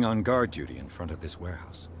you doing on guard duty in front of this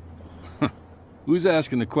warehouse? Who's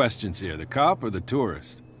asking the questions here, the cop or the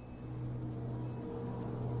tourist?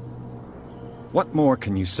 What more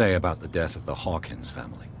can you say about the death of the Hawkins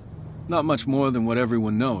family? Not much more than what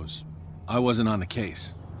everyone knows. I wasn't on the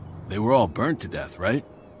case. They were all burnt to death, right?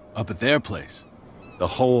 Up at their place. The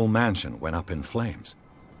whole mansion went up in flames.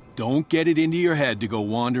 Don't get it into your head to go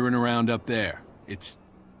wandering around up there. It's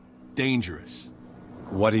dangerous.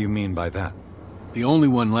 What do you mean by that? The only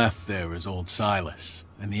one left there is old Silas,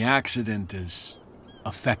 and the accident has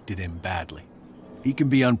affected him badly. He can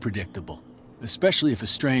be unpredictable, especially if a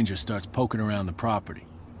stranger starts poking around the property.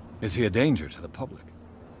 Is he a danger to the public?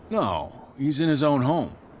 No, he's in his own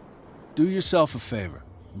home. Do yourself a favor.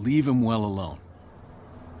 Leave him well alone.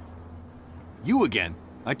 You again.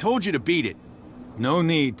 I told you to beat it. No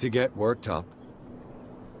need to get worked up.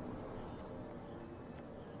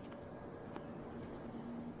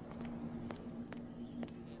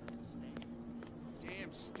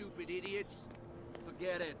 Damn stupid idiots.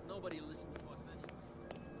 Forget it. Nobody listens to us anyway.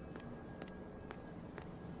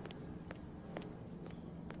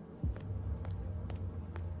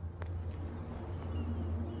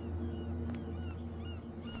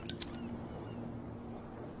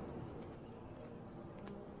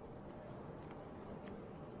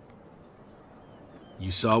 You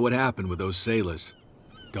saw what happened with those sailors.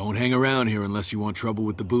 Don't hang around here unless you want trouble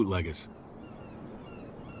with the bootleggers.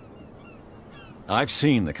 I've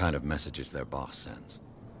seen the kind of messages their boss sends.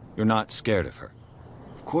 You're not scared of her?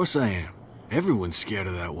 Of course I am. Everyone's scared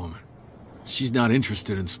of that woman. She's not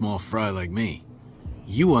interested in small fry like me.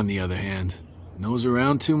 You, on the other hand, nose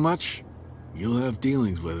around too much, you'll have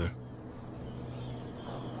dealings with her.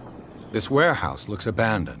 This warehouse looks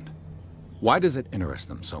abandoned. Why does it interest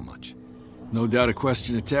them so much? No doubt a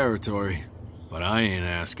question of territory, but I ain't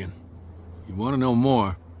asking. You want to know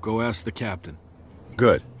more, go ask the captain.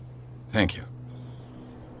 Good. Thank you.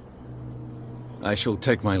 I shall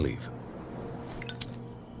take my leave.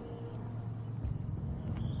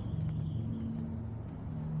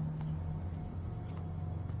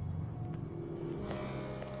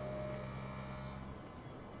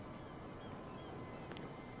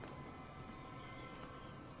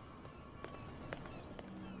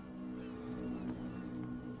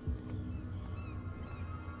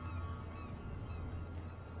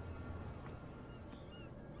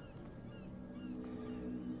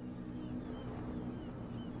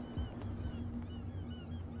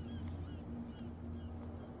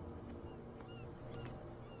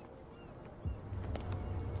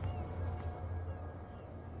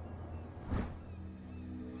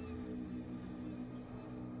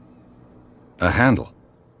 A handle.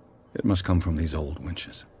 It must come from these old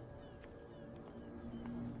winches.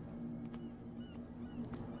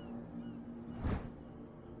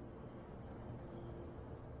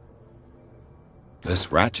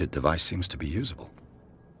 This ratchet device seems to be usable.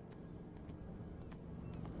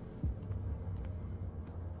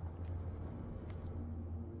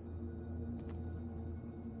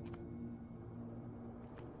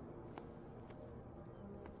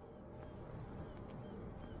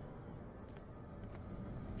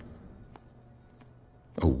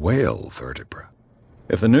 A whale vertebra.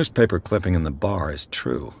 If the newspaper clipping in the bar is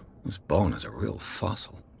true, this bone is a real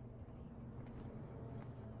fossil.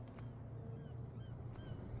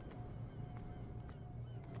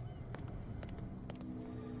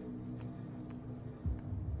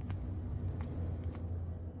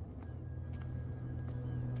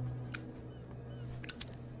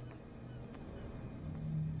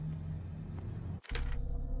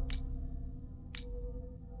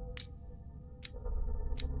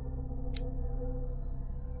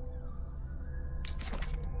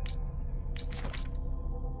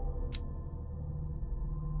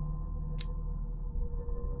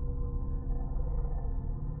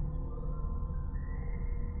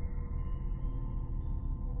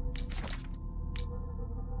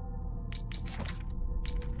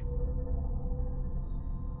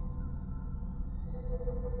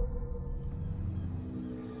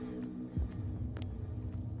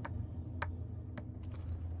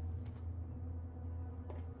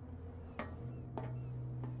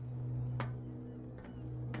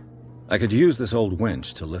 I could use this old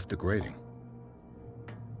winch to lift the grating.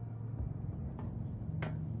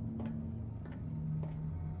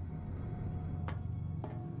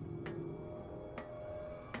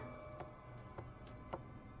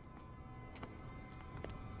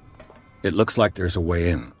 It looks like there's a way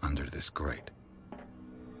in under this grate.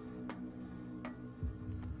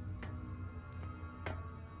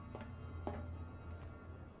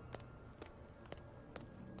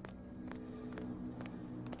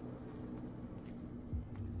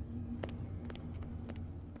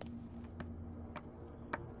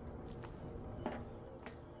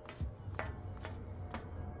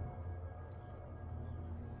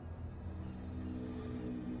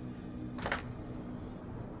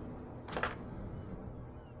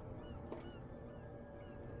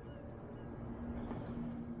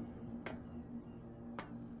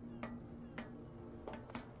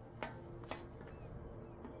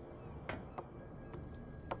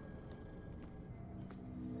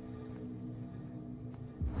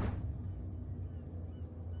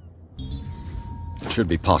 It should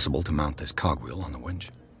be possible to mount this cogwheel on the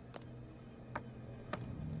winch.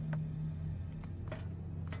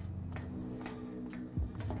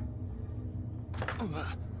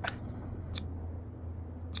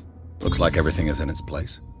 Looks like everything is in its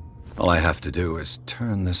place. All I have to do is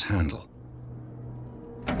turn this handle.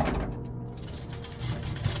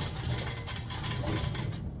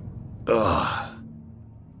 Ugh.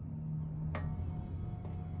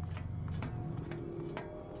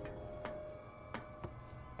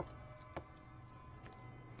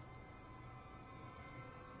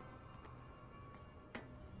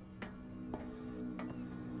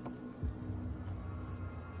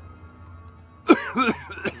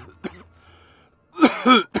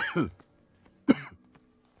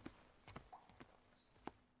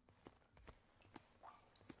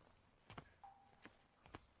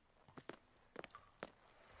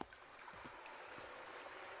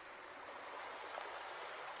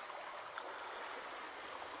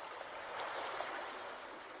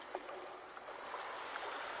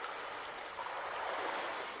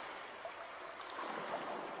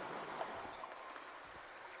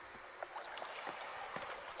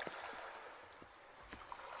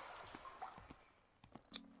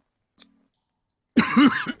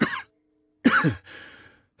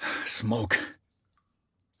 Smoke.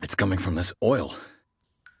 It's coming from this oil.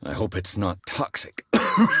 I hope it's not toxic.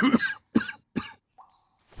 I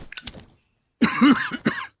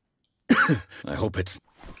hope it's...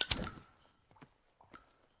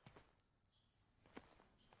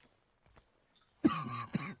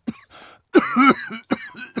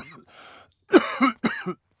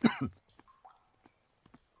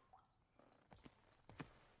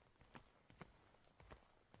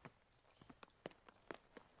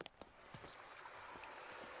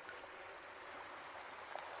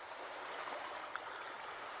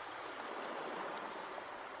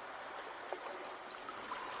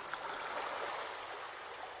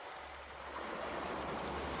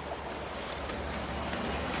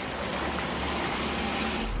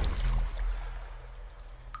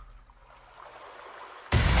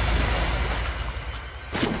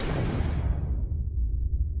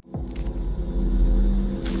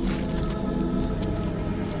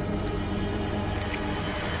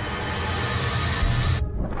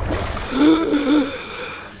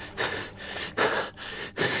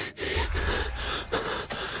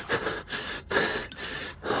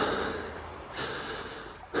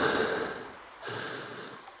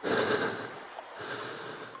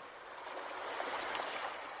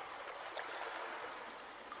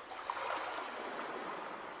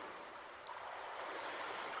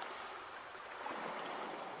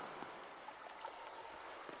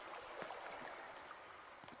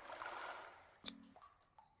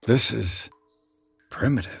 This is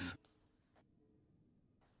primitive.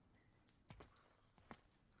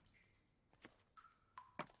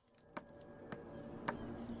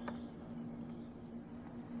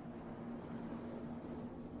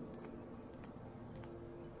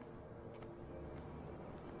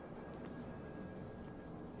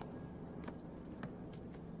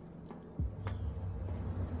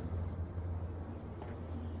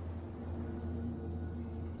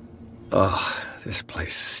 Ugh, this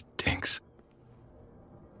place stinks.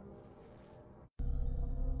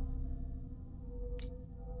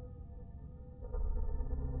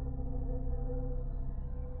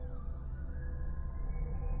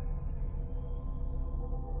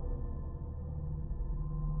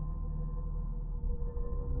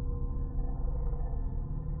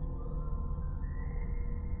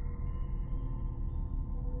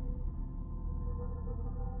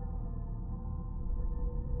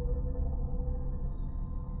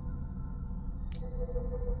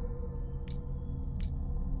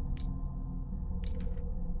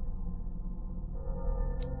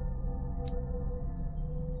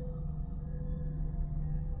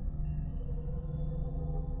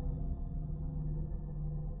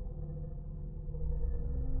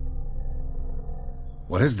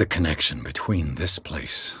 What is the connection between this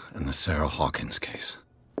place and the Sarah Hawkins case?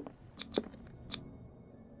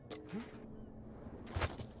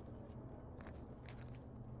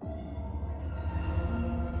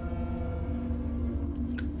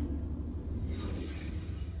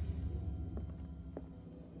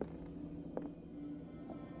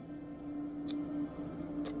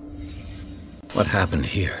 What happened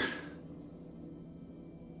here?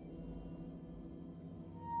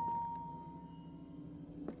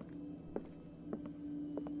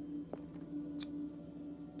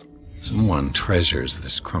 Someone treasures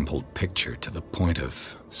this crumpled picture to the point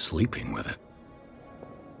of sleeping with it.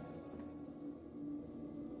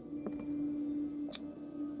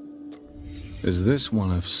 Is this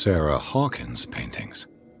one of Sarah Hawkins' paintings?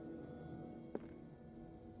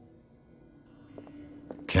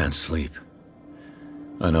 Can't sleep.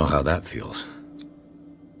 I know how that feels.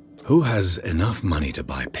 Who has enough money to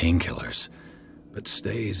buy painkillers, but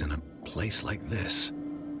stays in a place like this?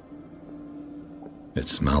 It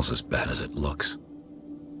smells as bad as it looks.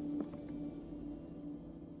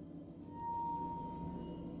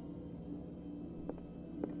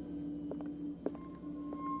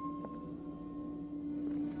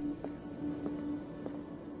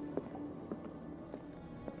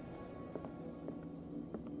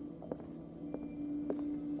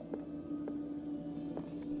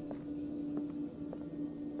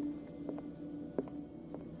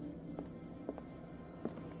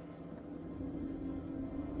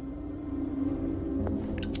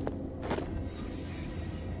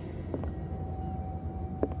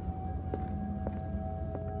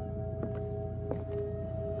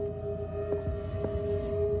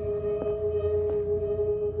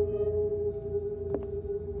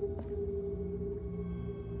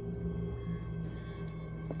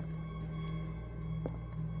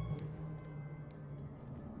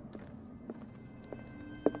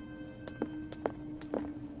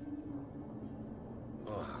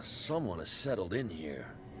 Someone has settled in here.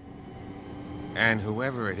 And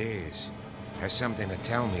whoever it is has something to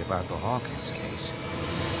tell me about the Hawkins case.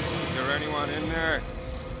 Is there anyone in there?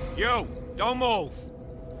 You! Don't move!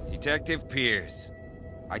 Detective Pierce.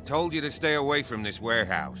 I told you to stay away from this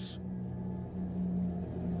warehouse.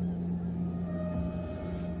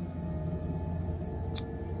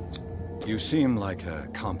 You seem like a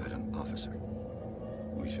competent officer.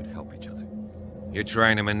 We should help each other. You're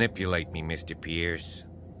trying to manipulate me, Mr. Pierce.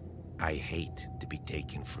 I hate to be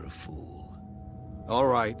taken for a fool. All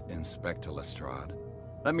right, Inspector Lestrade.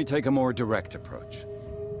 Let me take a more direct approach.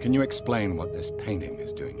 Can you explain what this painting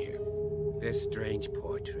is doing here? This strange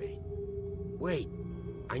portrait. Wait,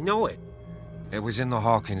 I know it. It was in the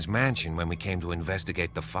Hawkins mansion when we came to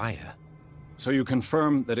investigate the fire. So you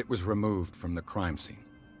confirm that it was removed from the crime scene?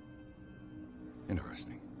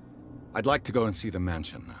 Interesting. I'd like to go and see the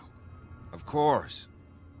mansion now. Of course.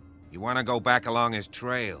 You want to go back along his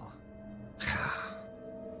trail?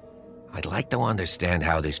 I'd like to understand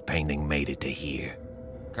how this painting made it to here.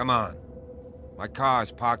 Come on. My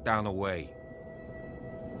car's parked down the way.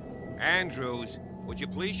 Andrews, would you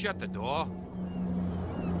please shut the door?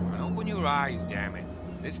 And open your eyes, damn it.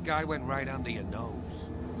 This guy went right under your nose.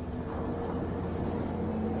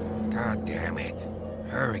 God damn it.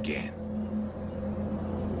 Her again.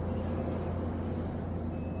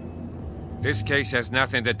 This case has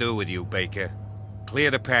nothing to do with you, Baker. Clear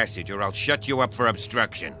the passage or I'll shut you up for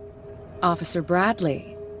obstruction. Officer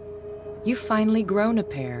Bradley, you've finally grown a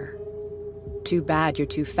pair. Too bad you're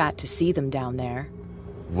too fat to see them down there.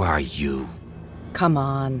 Why, you... Come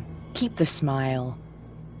on, keep the smile.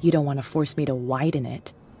 You don't want to force me to widen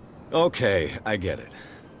it. Okay, I get it.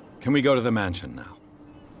 Can we go to the mansion now?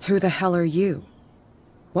 Who the hell are you?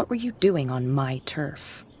 What were you doing on my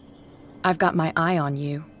turf? I've got my eye on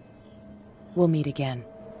you. We'll meet again.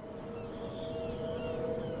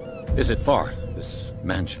 Is it far, this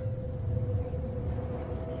mansion?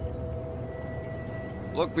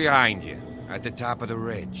 Look behind you, at the top of the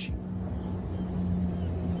ridge.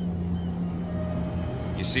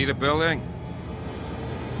 You see the building?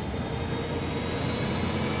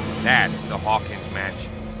 That's the Hawkins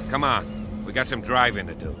mansion. Come on, we got some driving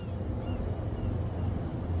to do.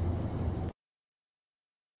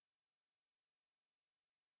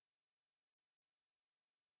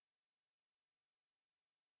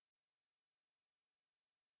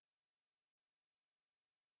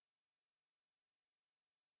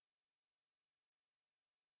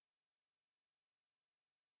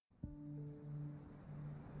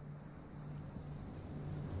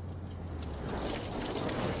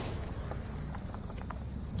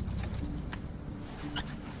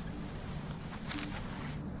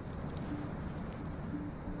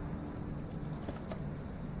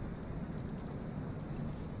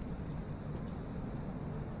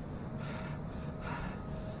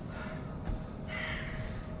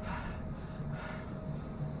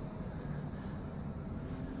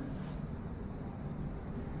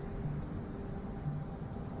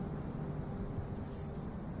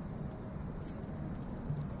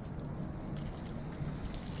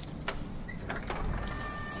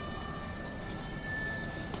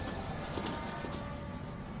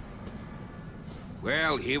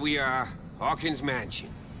 Well, here we are, Hawkins Mansion.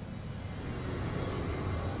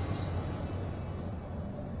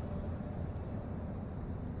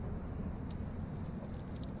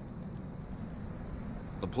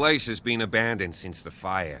 The place has been abandoned since the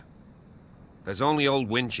fire. There's only old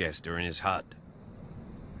Winchester in his hut.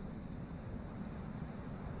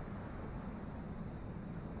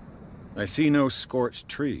 I see no scorched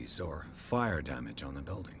trees or fire damage on the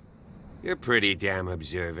building. You're pretty damn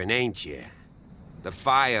observant, ain't you? The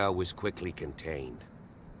fire was quickly contained.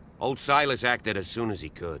 Old Silas acted as soon as he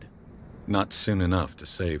could. Not soon enough to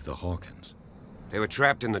save the Hawkins. They were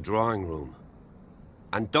trapped in the drawing room.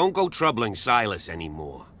 And don't go troubling Silas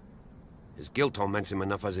anymore. His guilt torments him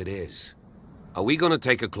enough as it is. Are we gonna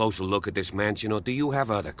take a closer look at this mansion, or do you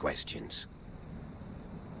have other questions?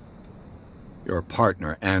 Your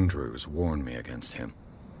partner, Andrews, warned me against him.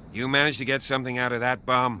 You managed to get something out of that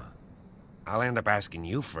bum? I'll end up asking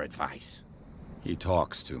you for advice. He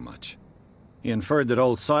talks too much. He inferred that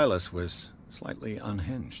old Silas was slightly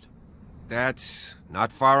unhinged. That's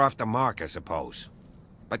not far off the mark, I suppose.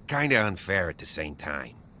 But kinda unfair at the same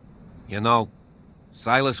time. You know,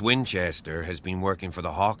 Silas Winchester has been working for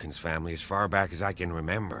the Hawkins family as far back as I can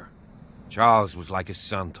remember. Charles was like a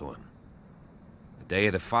son to him. The day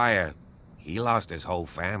of the fire, he lost his whole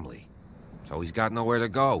family. So he's got nowhere to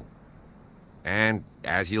go. And,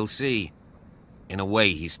 as you'll see, in a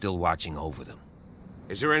way he's still watching over them.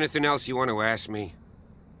 Is there anything else you want to ask me?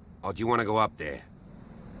 Or do you want to go up there?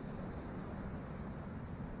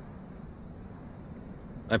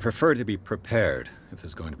 I prefer to be prepared if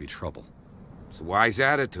there's going to be trouble. It's a wise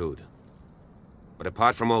attitude. But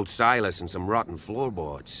apart from old Silas and some rotten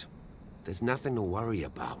floorboards, there's nothing to worry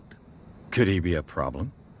about. Could he be a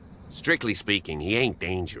problem? Strictly speaking, he ain't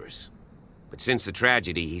dangerous. But since the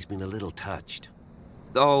tragedy, he's been a little touched.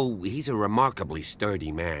 Though he's a remarkably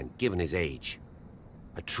sturdy man, given his age.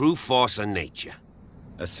 A true force of nature.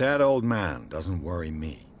 A sad old man doesn't worry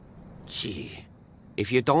me. Gee,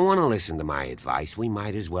 if you don't want to listen to my advice, we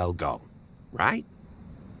might as well go. Right?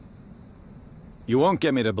 You won't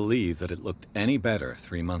get me to believe that it looked any better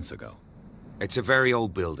 3 months ago. It's a very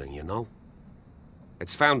old building, you know?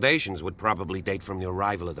 Its foundations would probably date from the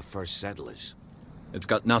arrival of the first settlers. It's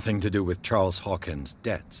got nothing to do with Charles Hawkins'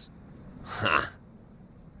 debts. Huh.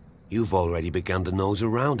 You've already begun to nose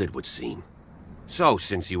around, it would seem. So,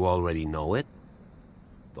 since you already know it,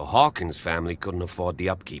 the Hawkins family couldn't afford the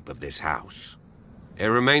upkeep of this house. It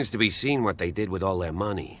remains to be seen what they did with all their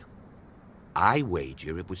money. I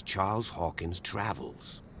wager it was Charles Hawkins'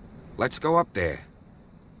 travels. Let's go up there.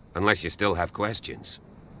 Unless you still have questions.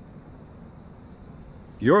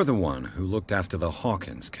 You're the one who looked after the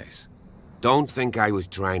Hawkins case. Don't think I was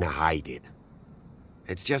trying to hide it.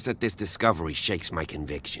 It's just that this discovery shakes my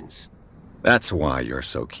convictions. That's why you're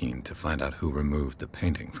so keen to find out who removed the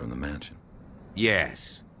painting from the mansion.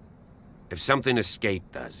 Yes. If something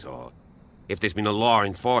escaped us, or if there's been a law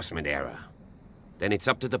enforcement error, then it's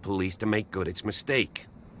up to the police to make good its mistake.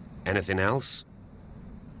 Anything else?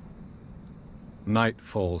 Night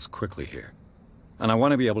falls quickly here, and I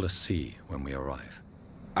want to be able to see when we arrive.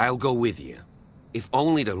 I'll go with you, if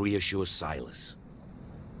only to reassure Silas.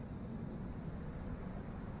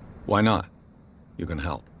 Why not? You can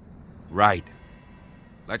help. Right.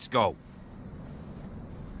 Let's go.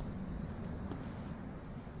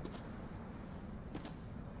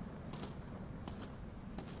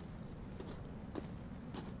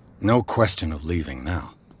 No question of leaving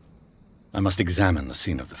now. I must examine the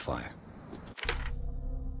scene of the fire.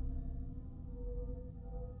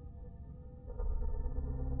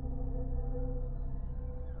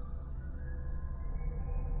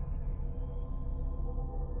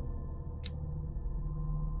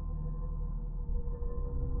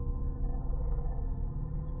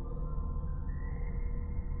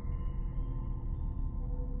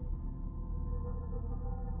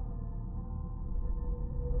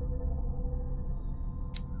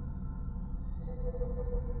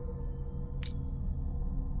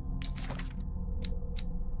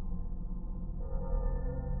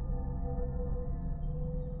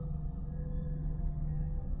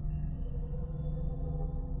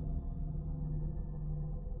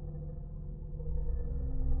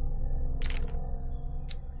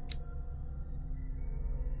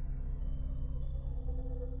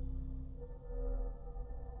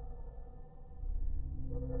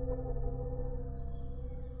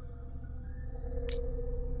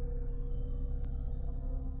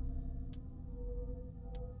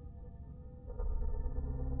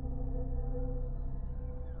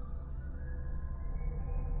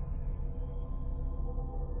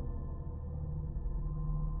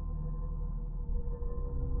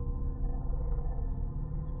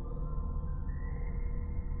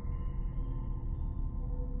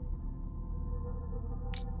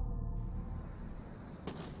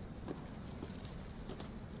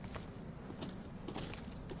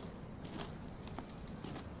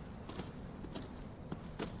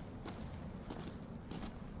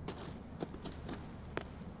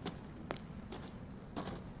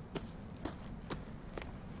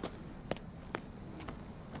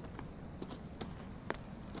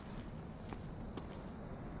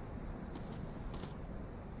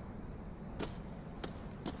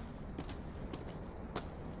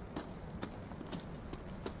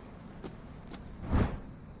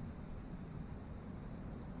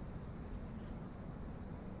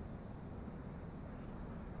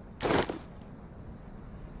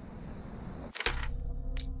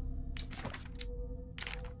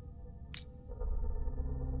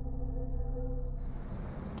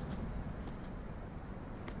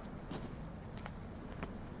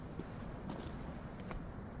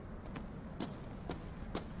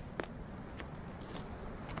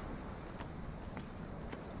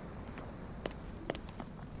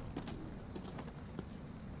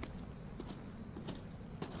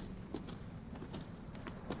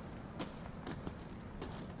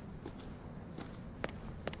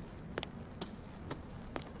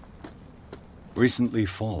 Recently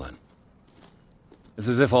fallen. It's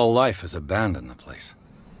as if all life has abandoned the place.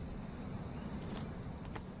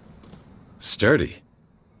 Sturdy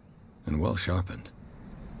and well sharpened.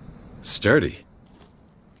 Sturdy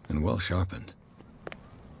and well sharpened.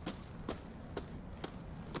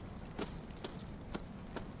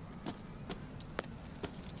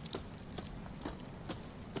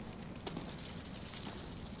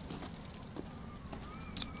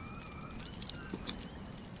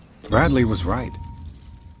 Bradley was right.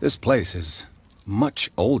 This place is much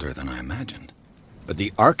older than I imagined, but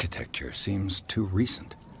the architecture seems too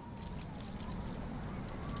recent.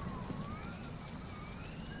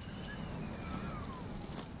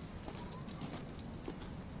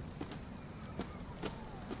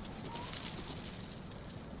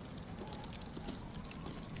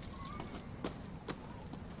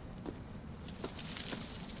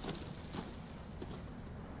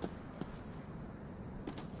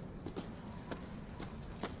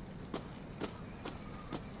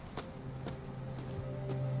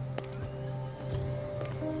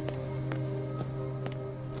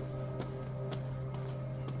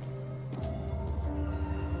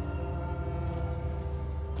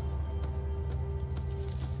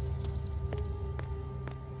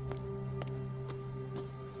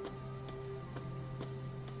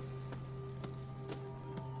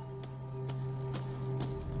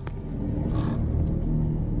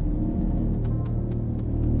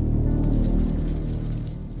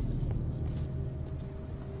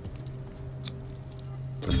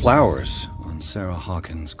 flowers on Sarah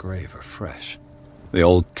Hawkins' grave are fresh. The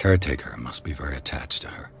old caretaker must be very attached to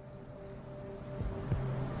her.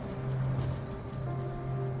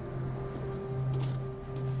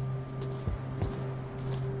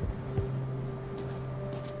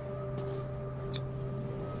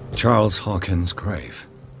 Charles Hawkins' grave.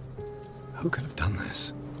 Who could have done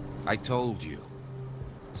this? I told you.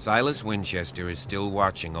 Silas Winchester is still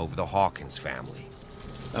watching over the Hawkins family.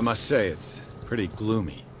 I must say, it's pretty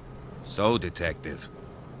gloomy. So, Detective,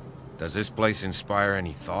 does this place inspire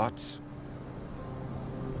any thoughts?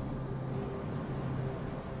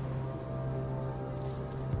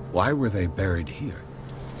 Why were they buried here?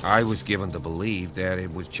 I was given to believe that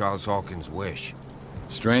it was Charles Hawkins' wish.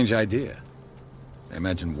 Strange idea. I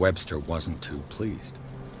imagine Webster wasn't too pleased.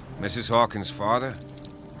 Mrs. Hawkins' father?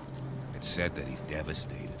 It's said that he's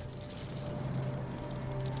devastated.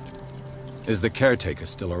 Is the caretaker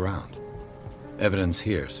still around? Evidence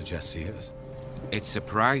here suggests he is. It's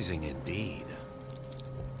surprising indeed.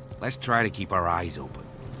 Let's try to keep our eyes open.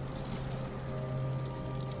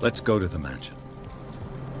 Let's go to the mansion.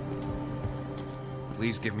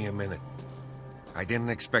 Please give me a minute. I didn't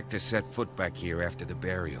expect to set foot back here after the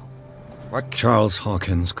burial. What? Charles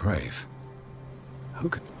Hawkins' grave. Who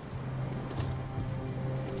could...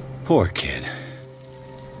 Poor kid.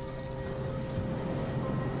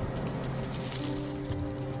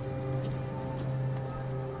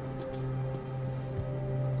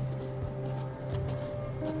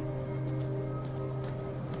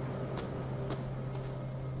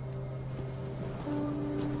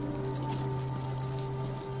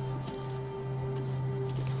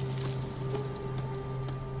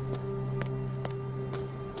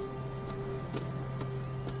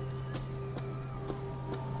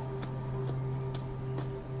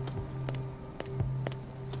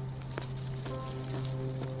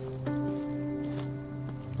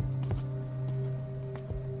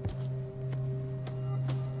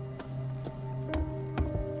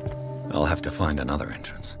 I'll have to find another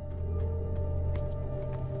entrance.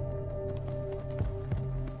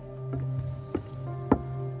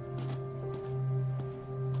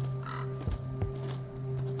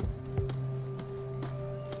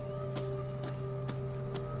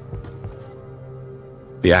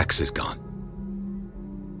 The axe is gone.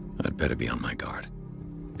 I'd better be on my guard.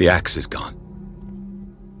 The axe is gone.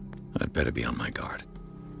 I'd better be on my guard.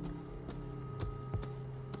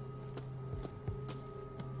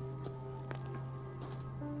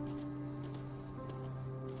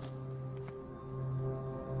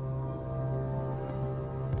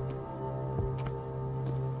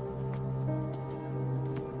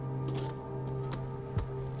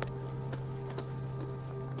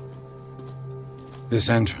 This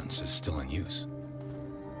entrance is still in use.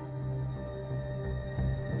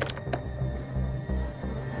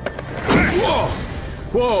 Whoa!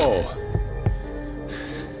 Whoa!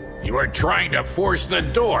 You were trying to force the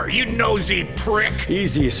door, you nosy prick!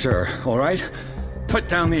 Easy, sir, all right? Put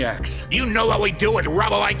down the axe. You know what we do with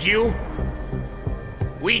rubble like you?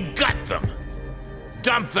 We gut them.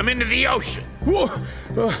 Dump them into the ocean. Whoa!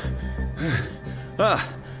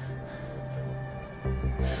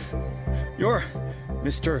 You're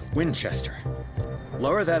Mr. Winchester.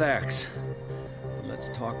 Lower that axe. Let's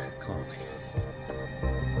talk calmly.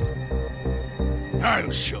 I'll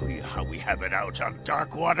show you how we have it out on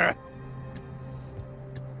Darkwater.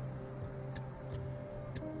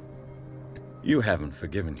 You haven't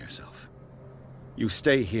forgiven yourself. You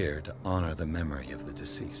stay here to honor the memory of the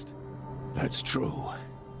deceased. That's true.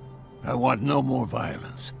 I want no more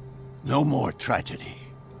violence. No more tragedy.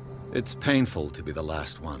 It's painful to be the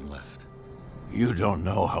last one left. You don't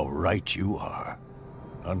know how right you are.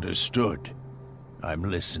 Understood. I'm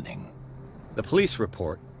listening. The police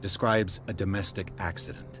report describes a domestic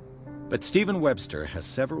accident, but Stephen Webster has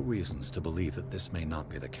several reasons to believe that this may not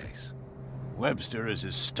be the case. Webster is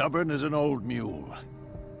as stubborn as an old mule.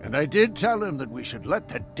 And I did tell him that we should let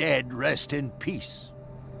the dead rest in peace.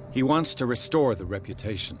 He wants to restore the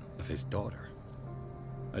reputation of his daughter.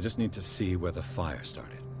 I just need to see where the fire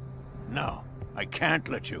started. No, I can't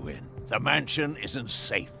let you in. The mansion isn't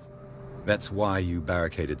safe. That's why you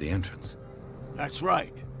barricaded the entrance. That's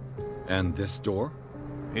right. And this door?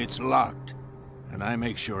 It's locked, and I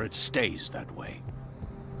make sure it stays that way.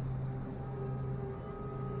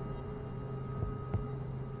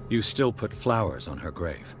 You still put flowers on her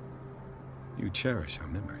grave. You cherish her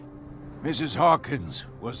memory. Mrs. Hawkins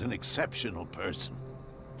was an exceptional person.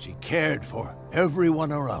 She cared for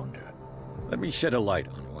everyone around her. Let me shed a light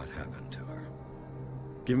on what happened to her.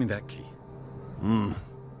 Give me that key.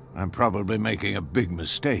 I'm probably making a big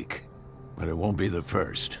mistake, but it won't be the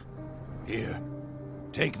first. Here,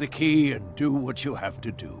 Take the key and do what you have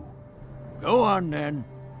to do. Go on, then.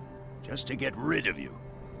 Just to get rid of you.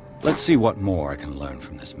 Let's see what more I can learn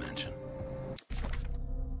from this mansion.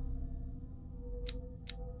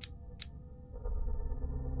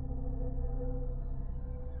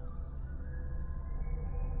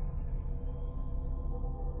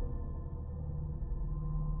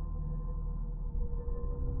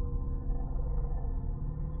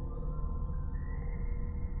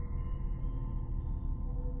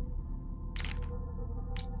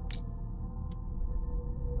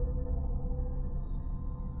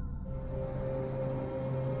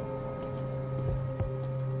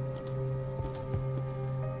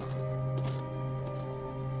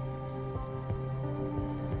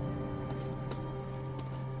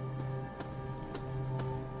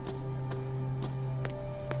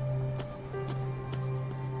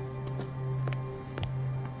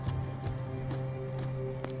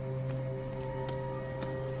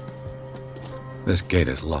 This gate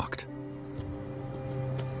is locked.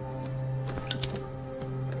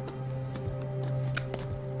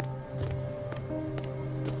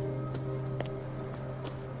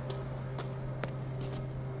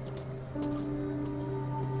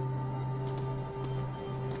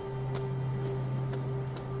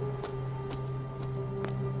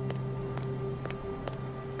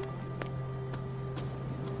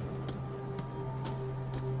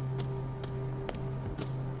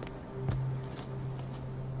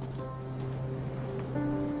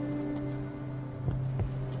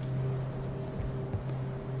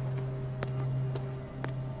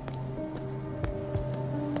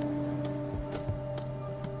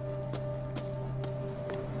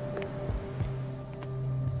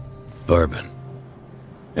 Bourbon.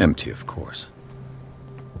 Empty, of course.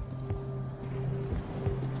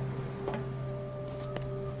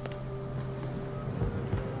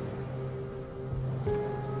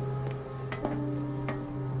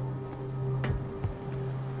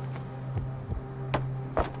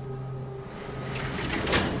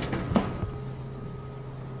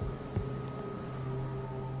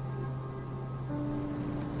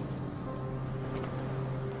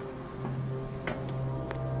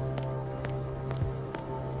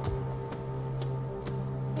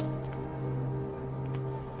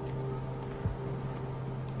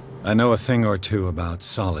 I know a thing or two about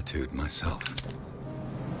solitude myself.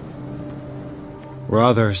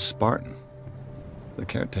 Rather Spartan. The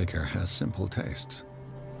caretaker has simple tastes.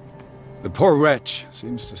 The poor wretch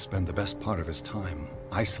seems to spend the best part of his time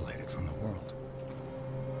isolated from the world.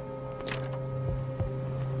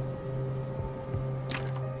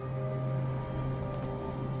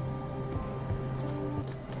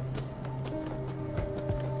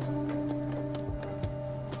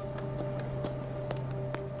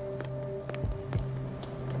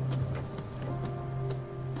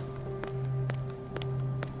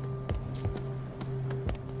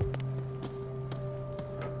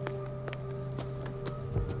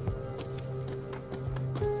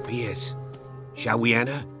 Piers, shall we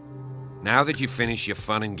enter? Now that you've finished your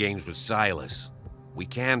fun and games with Silas, we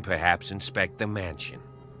can perhaps inspect the mansion.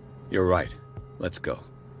 You're right. Let's go.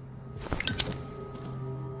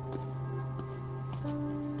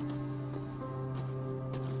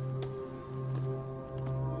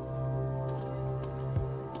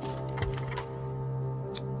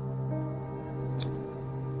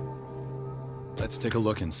 Let's take a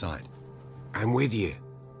look inside. I'm with you.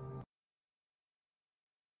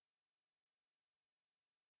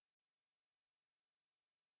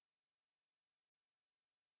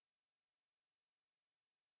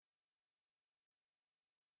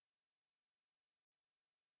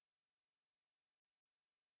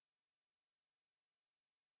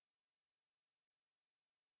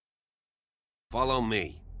 Follow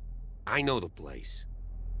me. I know the place.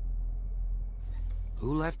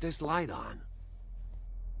 Who left this light on?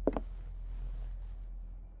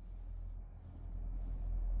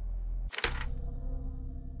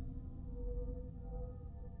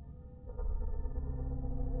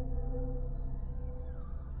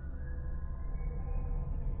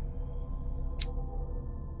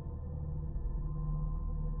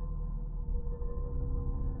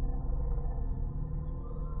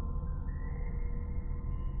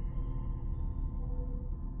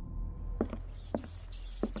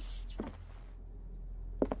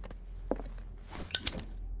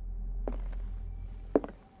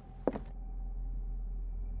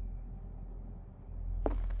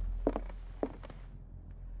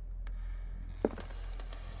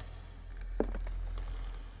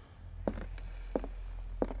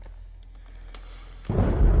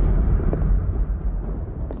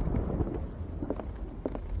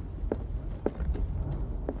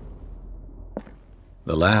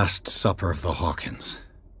 The Last Supper of the Hawkins.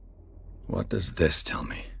 What does this tell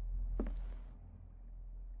me?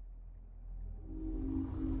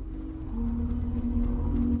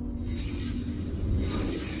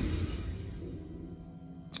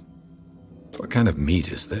 What kind of meat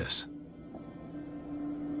is this?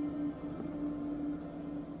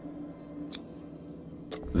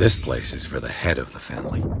 This place is for the head of the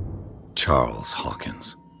family, Charles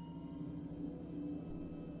Hawkins.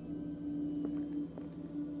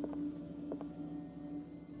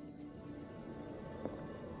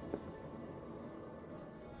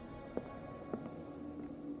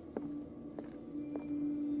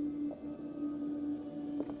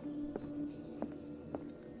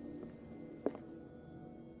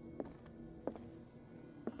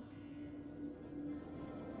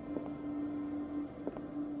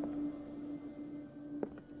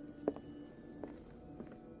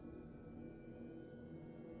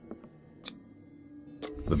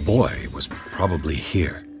 The boy was probably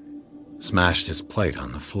here. Smashed his plate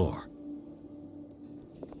on the floor.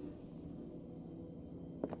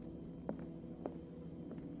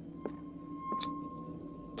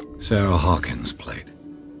 Sarah Hawkins' plate.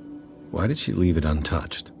 Why did she leave it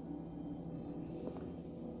untouched?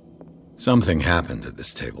 Something happened at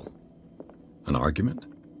this table. An argument?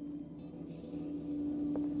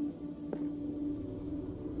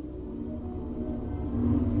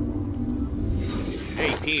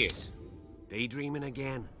 Hey, Pierce. Daydreaming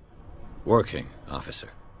again? Working, officer.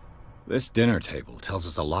 This dinner table tells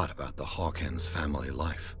us a lot about the Hawkins family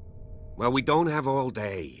life. Well, we don't have all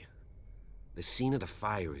day. The scene of the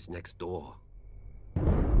fire is next door.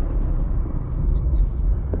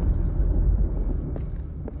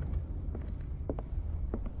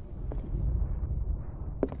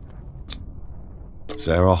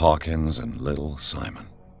 Sarah Hawkins and little Simon.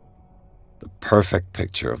 The perfect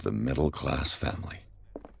picture of the middle-class family.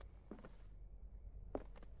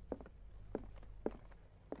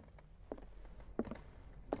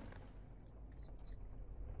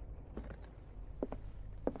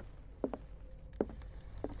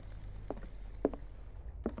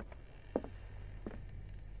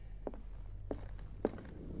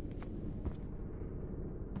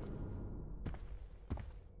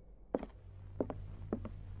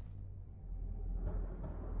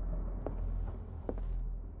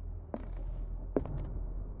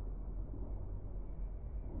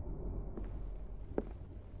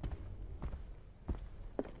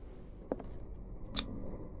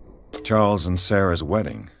 Charles and Sarah's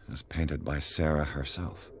wedding is painted by Sarah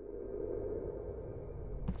herself.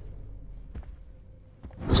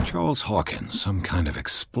 Was Charles Hawkins some kind of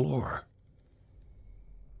explorer?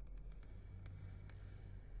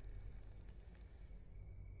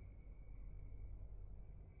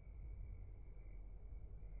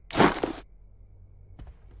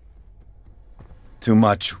 Too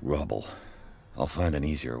much rubble. I'll find an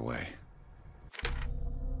easier way.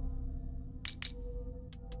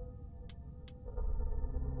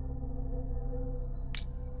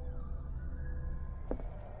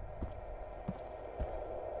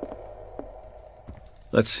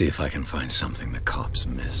 Let's see if I can find something the cops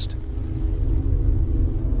missed.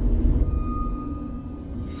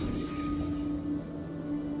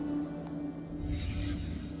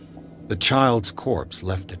 The child's corpse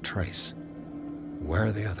left a trace. Where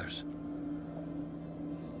are the others?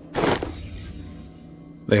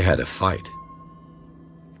 They had a fight.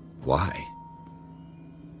 Why?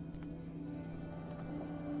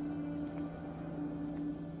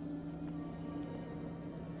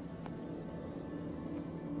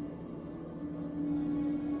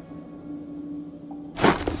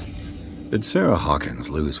 Did Sarah Hawkins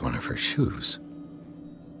lose one of her shoes?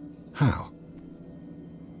 How?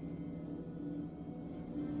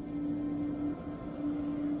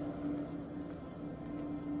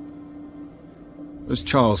 Was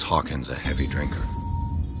Charles Hawkins a heavy drinker?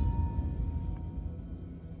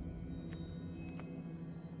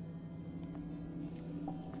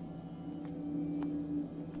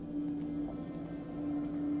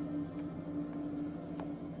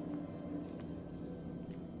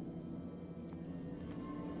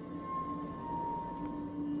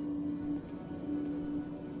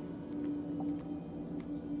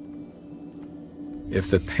 If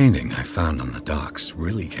the painting I found on the docks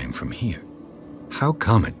really came from here, how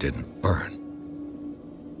come it didn't burn?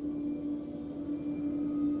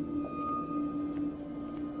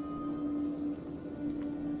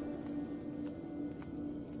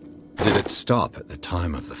 Did it stop at the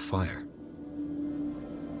time of the fire?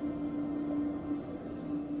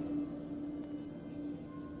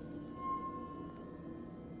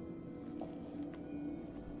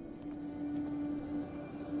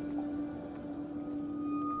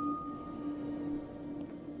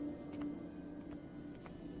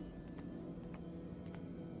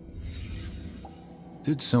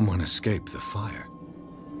 Did someone escape the fire?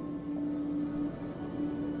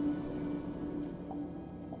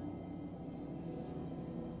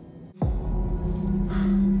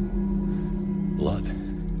 Blood.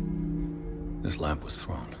 This lamp was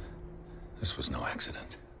thrown. This was no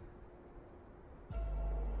accident.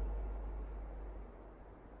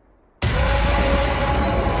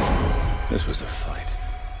 This was a fight.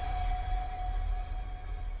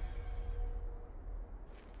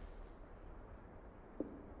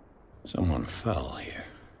 Someone fell here.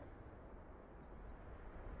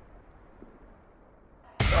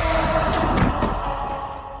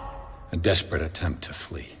 A desperate attempt to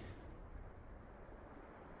flee.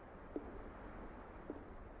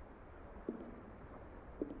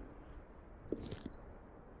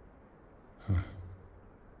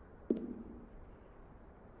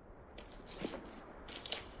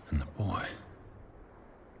 And the boy.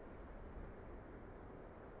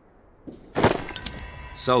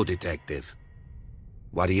 So, Detective,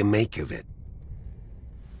 what do you make of it?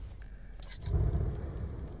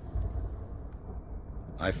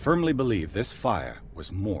 I firmly believe this fire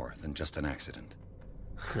was more than just an accident.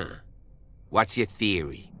 Huh. What's your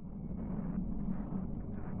theory?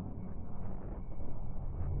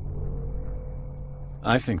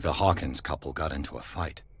 I think the Hawkins couple got into a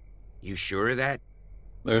fight. You sure of that?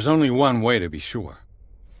 There's only one way to be sure.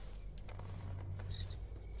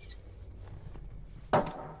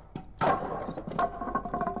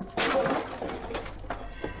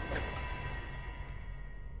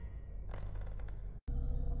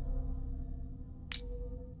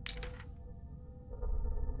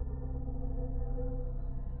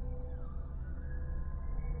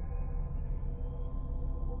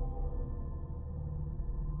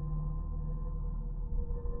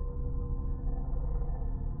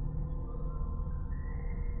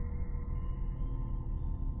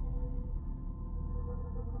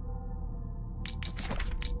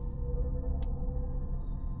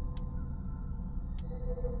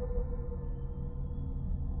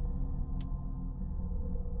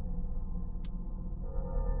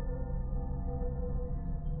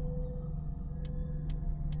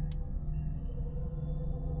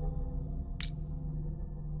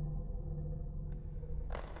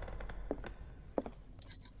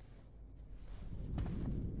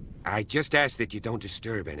 I just ask that you don't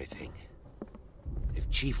disturb anything. If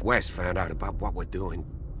Chief West found out about what we're doing,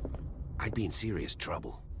 I'd be in serious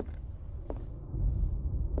trouble.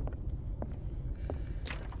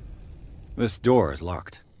 This door is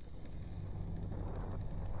locked.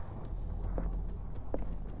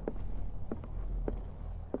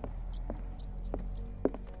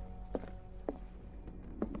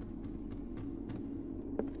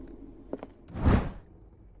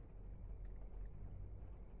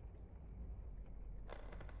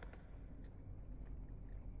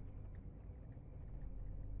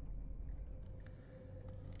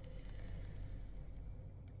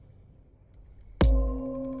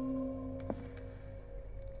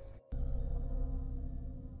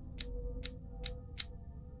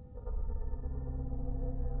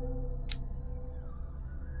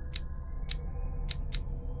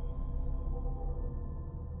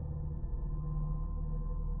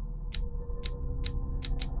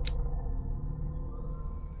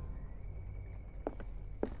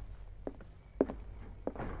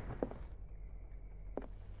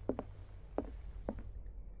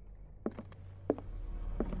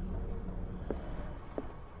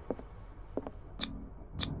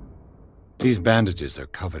 These bandages are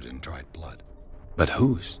covered in dried blood. But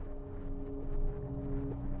whose?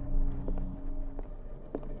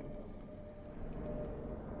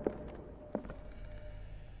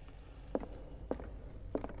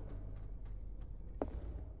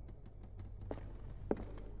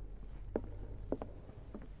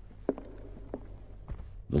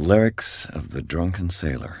 The lyrics of the drunken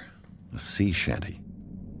sailor, a sea shanty.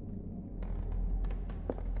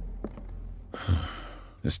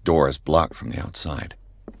 This door is blocked from the outside.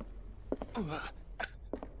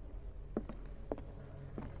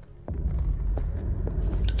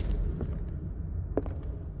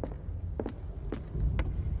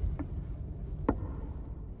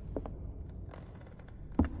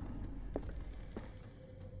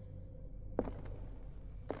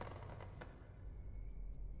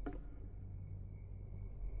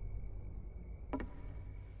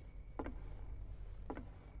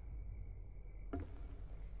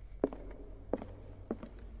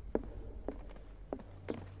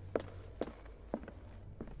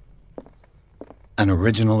 An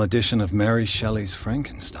original edition of Mary Shelley's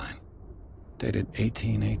Frankenstein, dated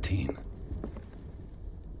 1818.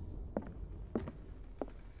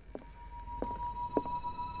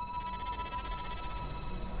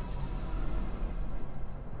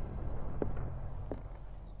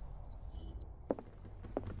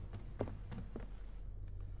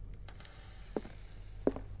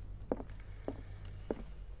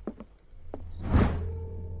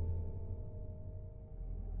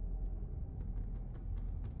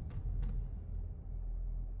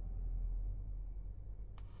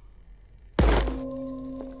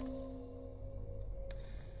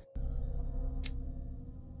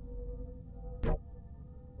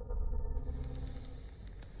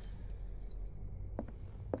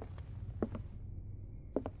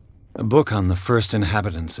 A book on the first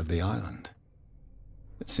inhabitants of the island.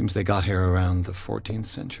 It seems they got here around the 14th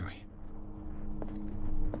century.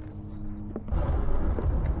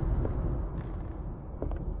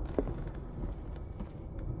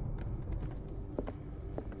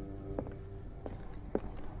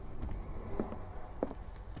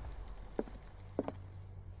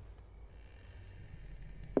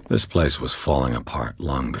 This place was falling apart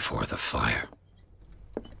long before the fire.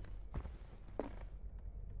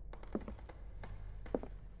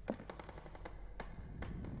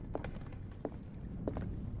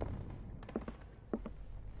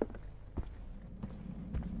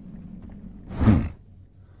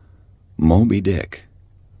 Moby Dick,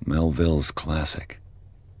 Melville's classic.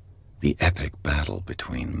 The epic battle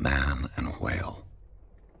between man and whale.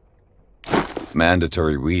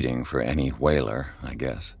 Mandatory reading for any whaler, I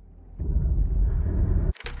guess.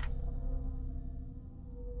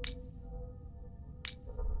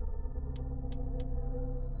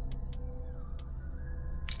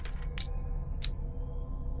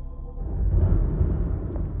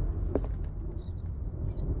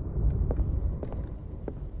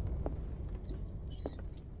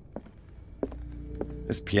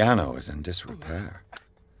 This piano is in disrepair.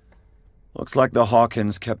 Looks like the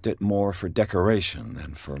Hawkins kept it more for decoration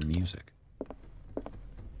than for music.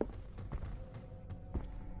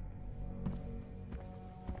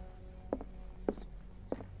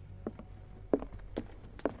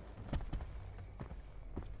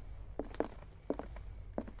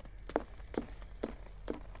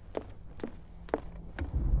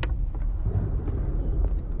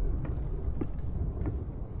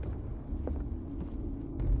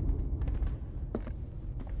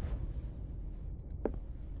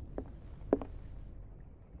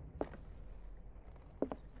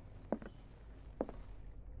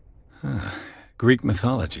 Greek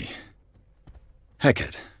mythology.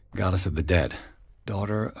 Hecate, goddess of the dead,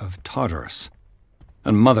 daughter of Tartarus,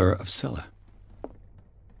 and mother of Scylla.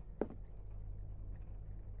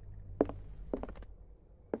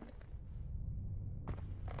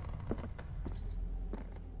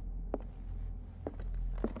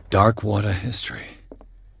 Dark water history.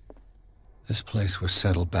 This place was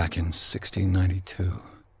settled back in 1692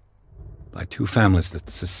 by two families that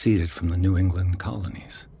seceded from the New England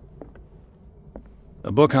colonies.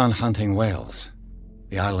 A book on hunting whales,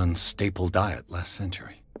 the island's staple diet last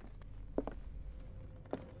century.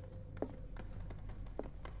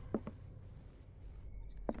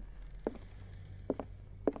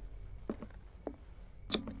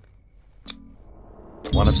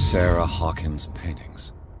 One of Sarah Hawkins'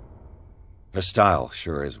 paintings. Her style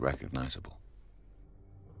sure is recognizable.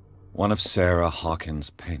 One of Sarah Hawkins'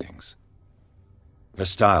 paintings. Her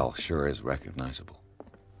style sure is recognizable.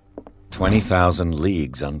 20,000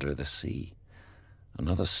 Leagues Under the Sea.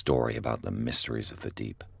 Another story about the mysteries of the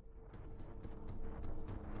deep.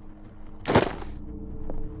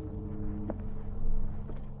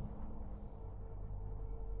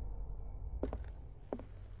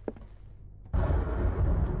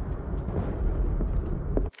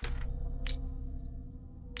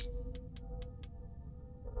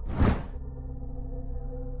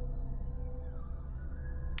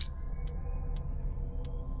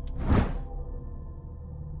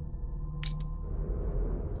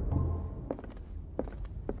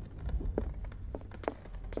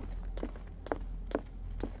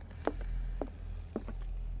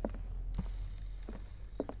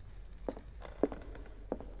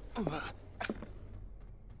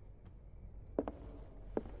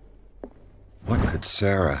 What could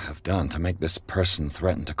Sarah have done to make this person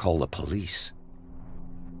threaten to call the police?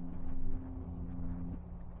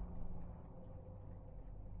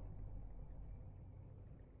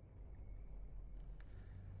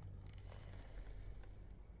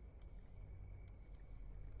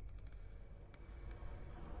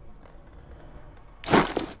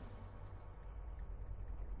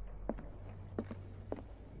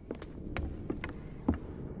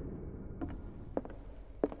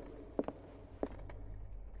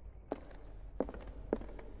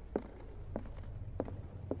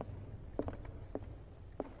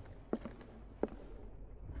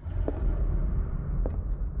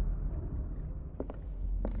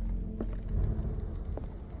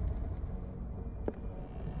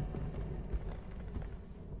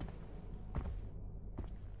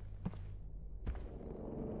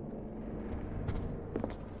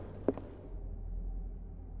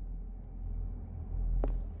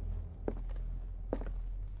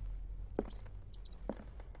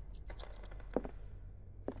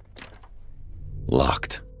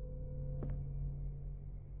 Locked.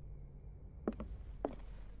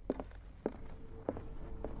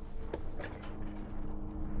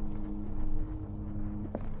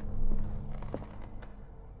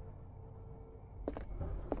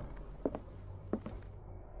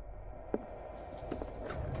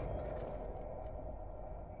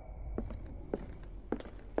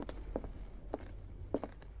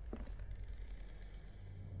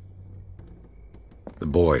 The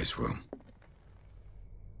boys' room.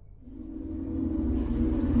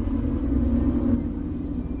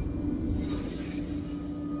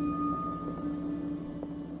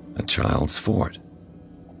 A child's fort.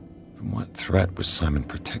 From what threat was Simon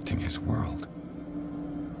protecting his world?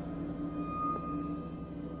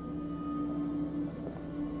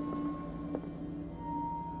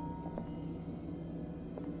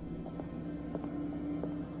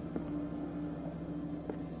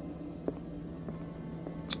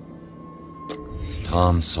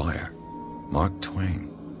 Tom Sawyer, Mark Twain.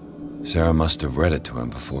 Sarah must have read it to him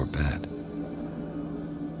before bed.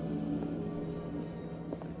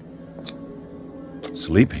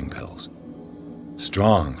 Sleeping pills.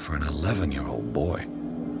 Strong for an 11-year-old boy.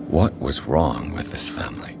 What was wrong with this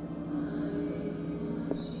family?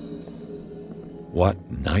 What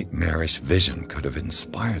nightmarish vision could have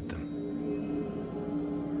inspired them?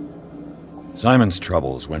 Simon's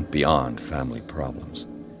troubles went beyond family problems.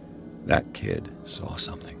 That kid saw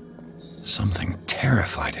something. Something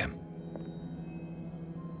terrified him.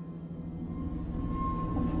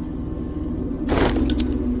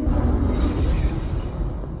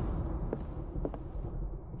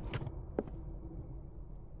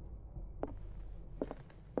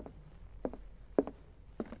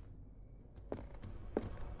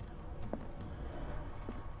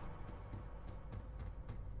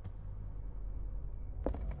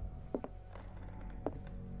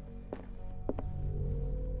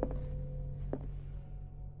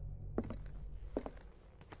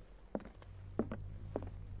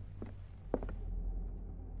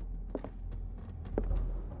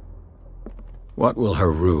 What will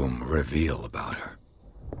her room reveal about her?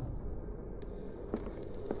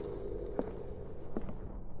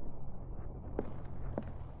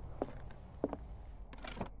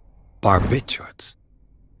 Barbiturates.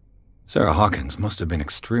 Sarah Hawkins must have been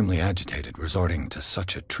extremely agitated resorting to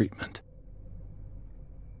such a treatment.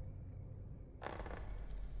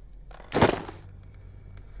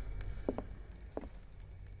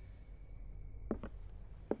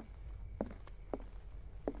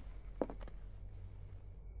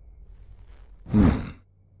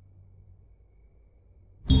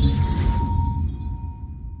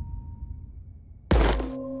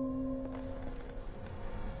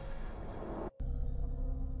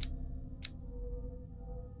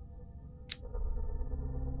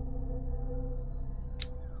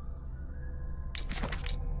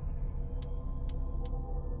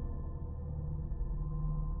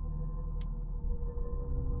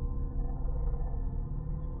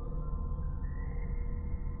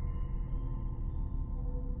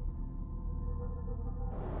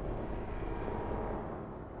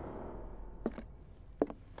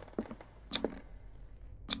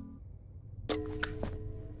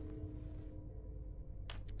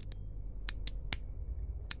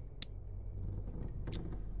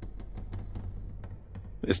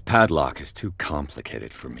 This padlock is too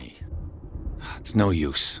complicated for me. It's no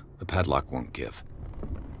use. The padlock won't give.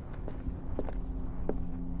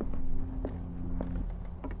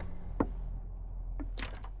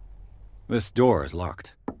 This door is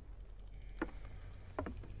locked.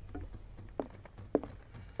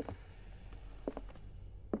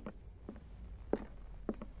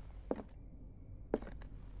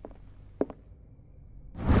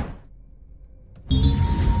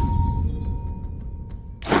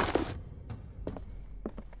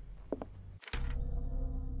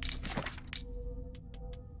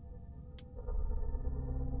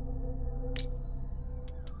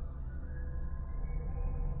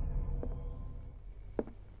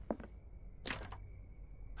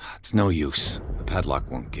 It's no use. The padlock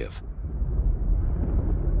won't give.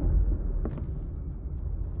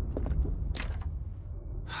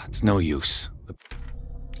 It's no use. The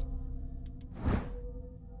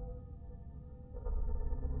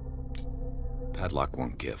padlock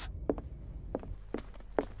won't give.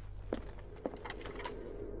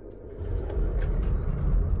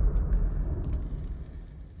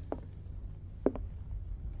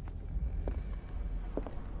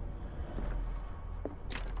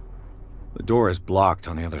 The door is blocked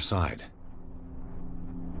on the other side.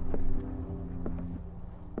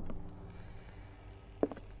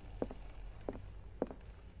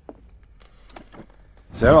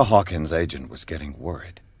 Sarah Hawkins' agent was getting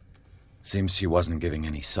worried. Seems she wasn't giving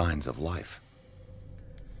any signs of life.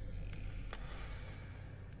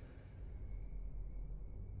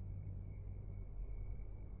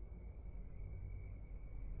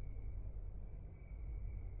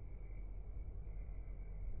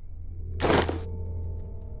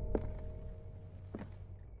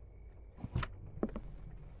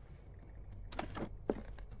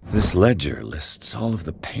 This ledger lists all of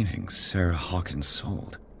the paintings Sarah Hawkins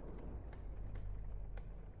sold.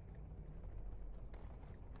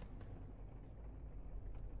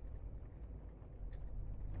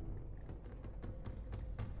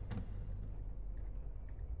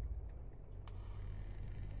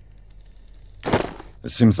 It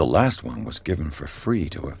seems the last one was given for free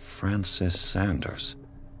to a Francis Sanders.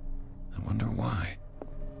 I wonder why.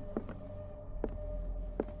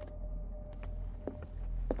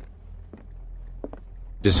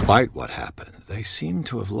 Despite what happened, they seem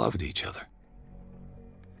to have loved each other.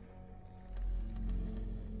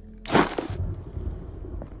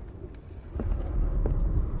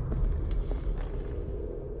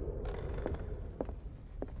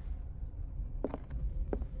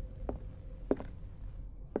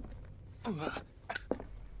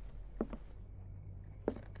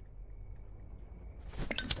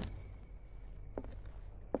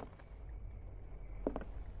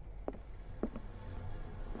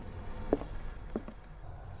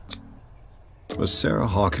 Was Sarah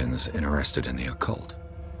Hawkins interested in the occult?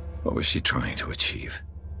 What was she trying to achieve?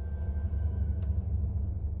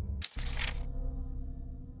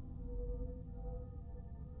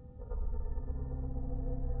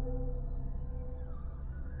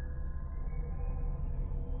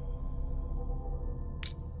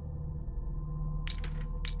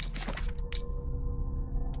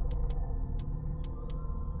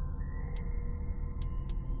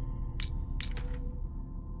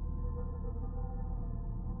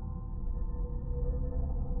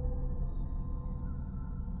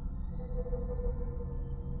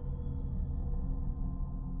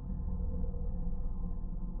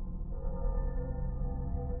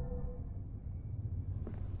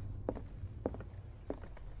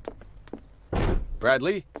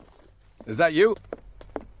 Bradley? Is that you?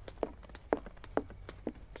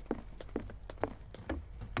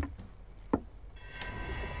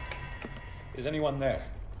 Is anyone there?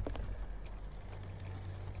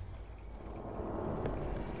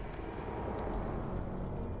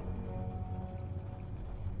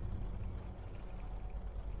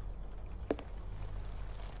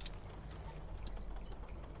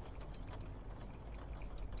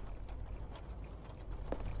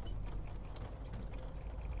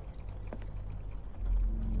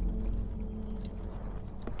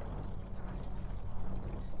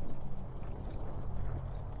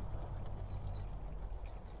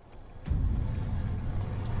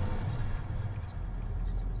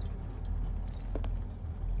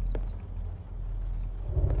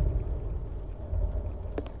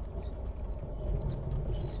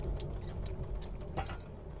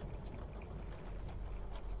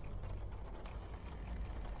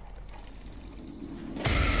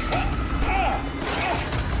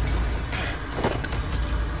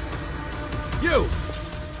 You!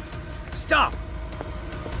 Stop!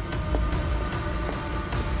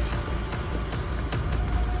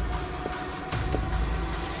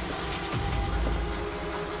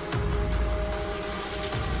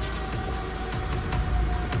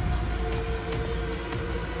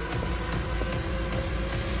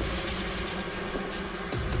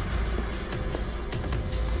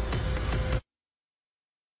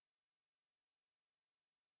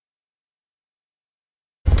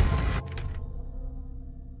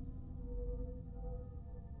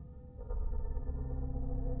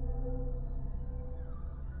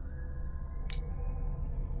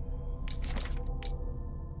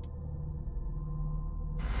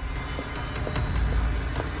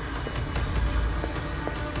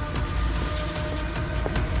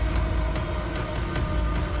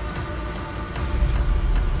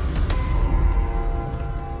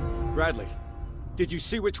 Bradley, did you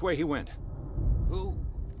see which way he went? Who?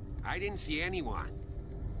 I didn't see anyone.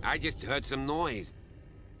 I just heard some noise.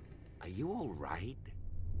 Are you all right?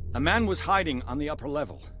 A man was hiding on the upper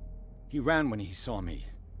level. He ran when he saw me.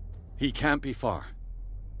 He can't be far.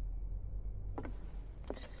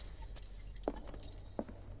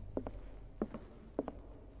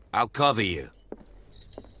 I'll cover you.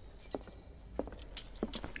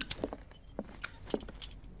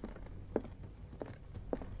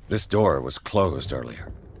 This door was closed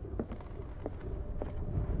earlier.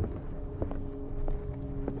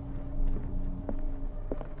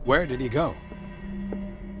 Where did he go?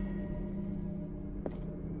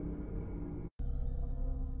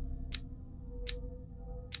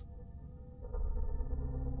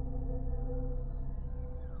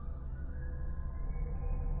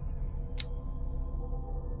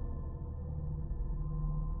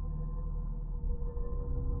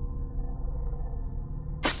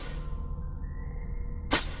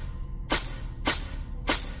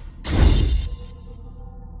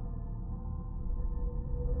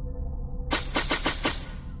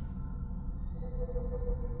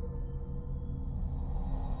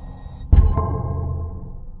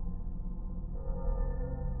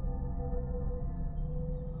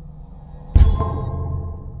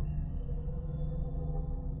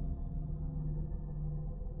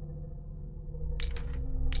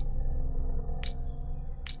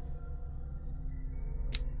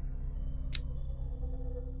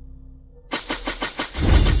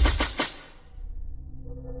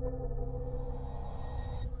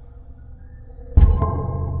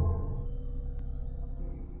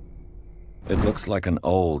 It looks like an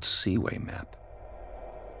old seaway map.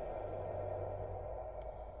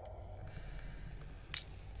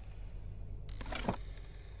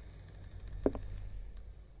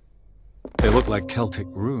 They look like Celtic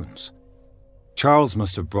runes. Charles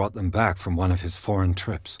must have brought them back from one of his foreign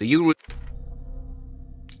trips. Do you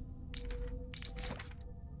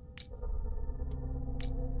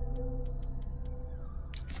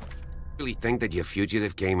really think that your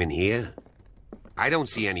fugitive came in here? I don't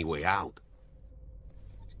see any way out.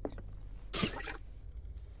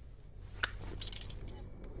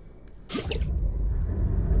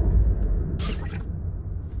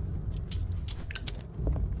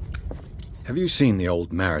 Have you seen the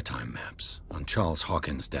old maritime maps on Charles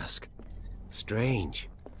Hawkins' desk? Strange.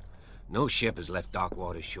 No ship has left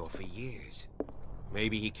Darkwater shore for years.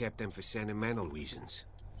 Maybe he kept them for sentimental reasons.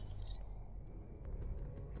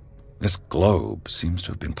 This globe seems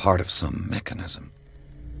to have been part of some mechanism.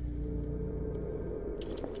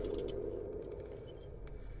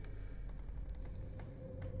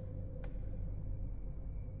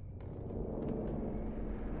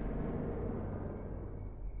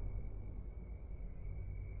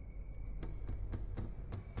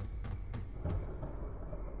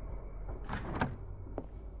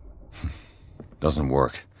 Doesn't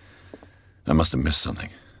work. I must have missed something.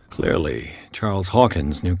 Clearly, Charles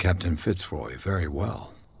Hawkins knew Captain Fitzroy very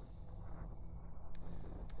well.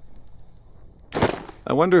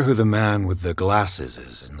 I wonder who the man with the glasses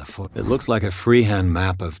is in the foot. It looks like a freehand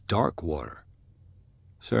map of Darkwater.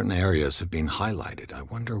 Certain areas have been highlighted. I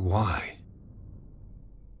wonder why.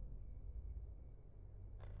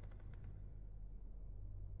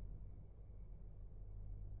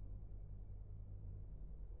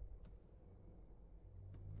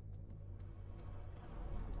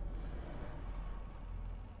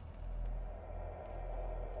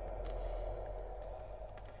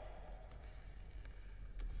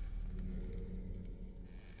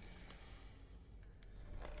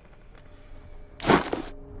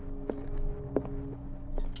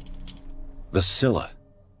 The Scylla.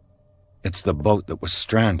 It's the boat that was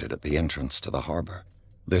stranded at the entrance to the harbor.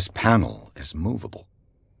 This panel is movable.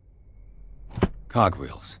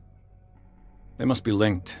 Cogwheels. They must be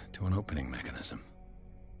linked to an opening mechanism.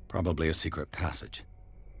 Probably a secret passage.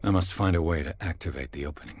 I must find a way to activate the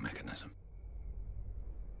opening mechanism.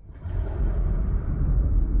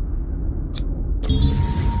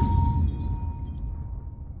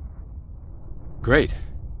 Great.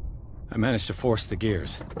 I managed to force the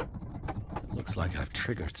gears. Looks like I've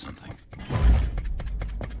triggered something.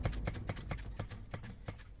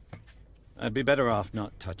 I'd be better off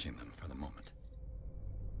not touching them for the moment.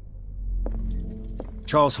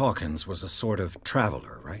 Charles Hawkins was a sort of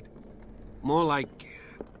traveler, right? More like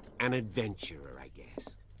an adventurer, I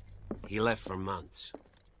guess. He left for months,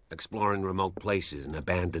 exploring remote places and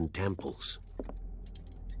abandoned temples.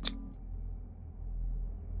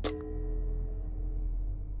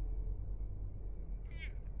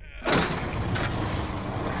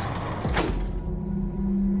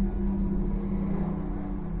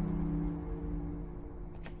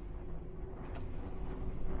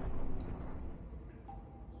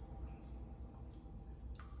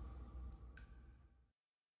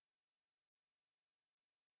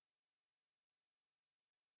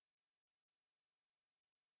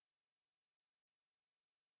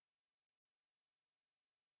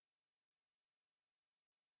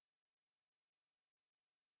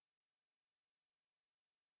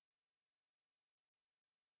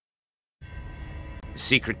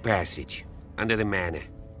 Secret passage, under the manor.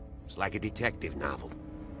 It's like a detective novel.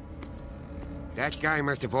 That guy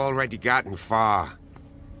must have already gotten far.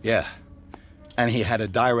 Yeah, and he had a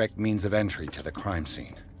direct means of entry to the crime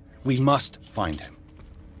scene. We must find him.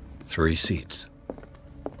 3 seats.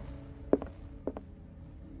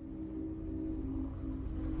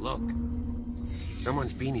 Look,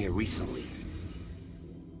 someone's been here recently.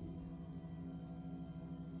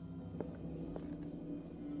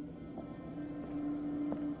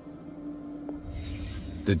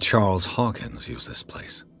 Did Charles Hawkins use this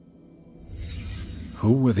place?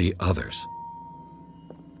 Who were the others?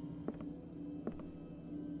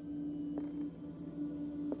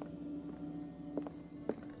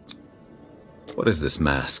 What is this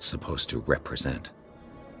mask supposed to represent?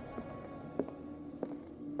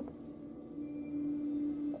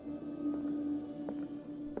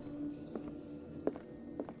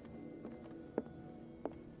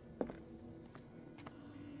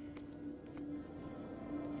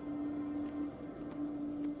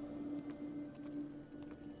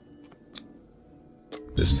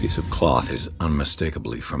 This piece of cloth is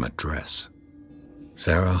unmistakably from a dress.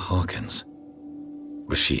 Sarah Hawkins.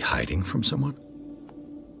 Was she hiding from someone?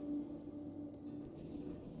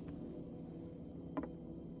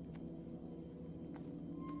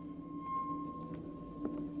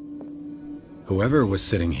 Whoever was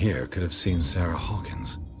sitting here could have seen Sarah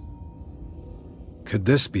Hawkins. Could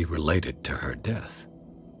this be related to her death?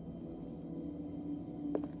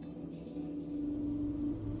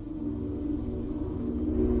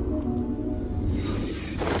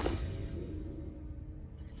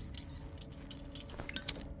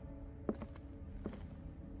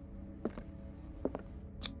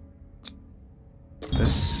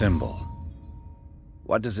 This symbol,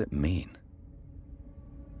 what does it mean?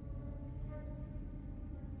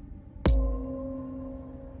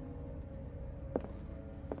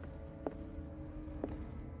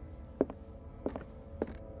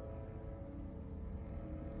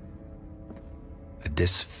 A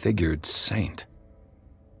disfigured saint.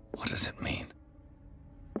 What does it mean?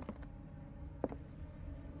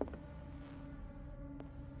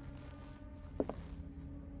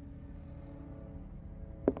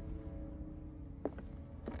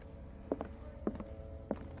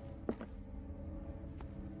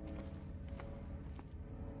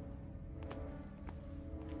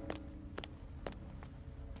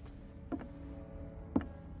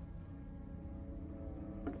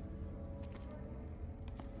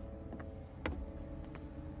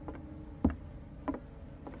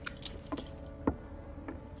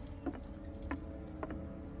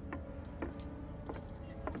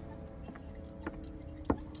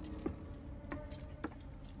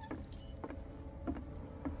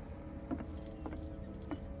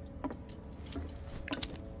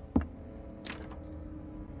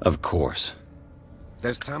 Of course.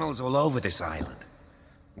 There's tunnels all over this island.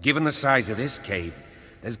 Given the size of this cave,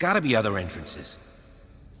 there's gotta be other entrances.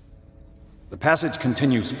 The passage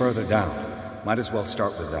continues further down. Might as well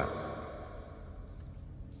start with that.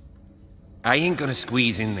 I ain't gonna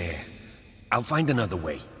squeeze in there. I'll find another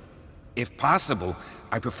way. If possible,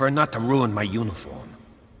 I prefer not to ruin my uniform.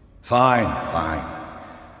 Fine, fine.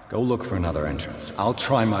 Go look for another entrance. I'll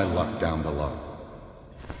try my luck down below.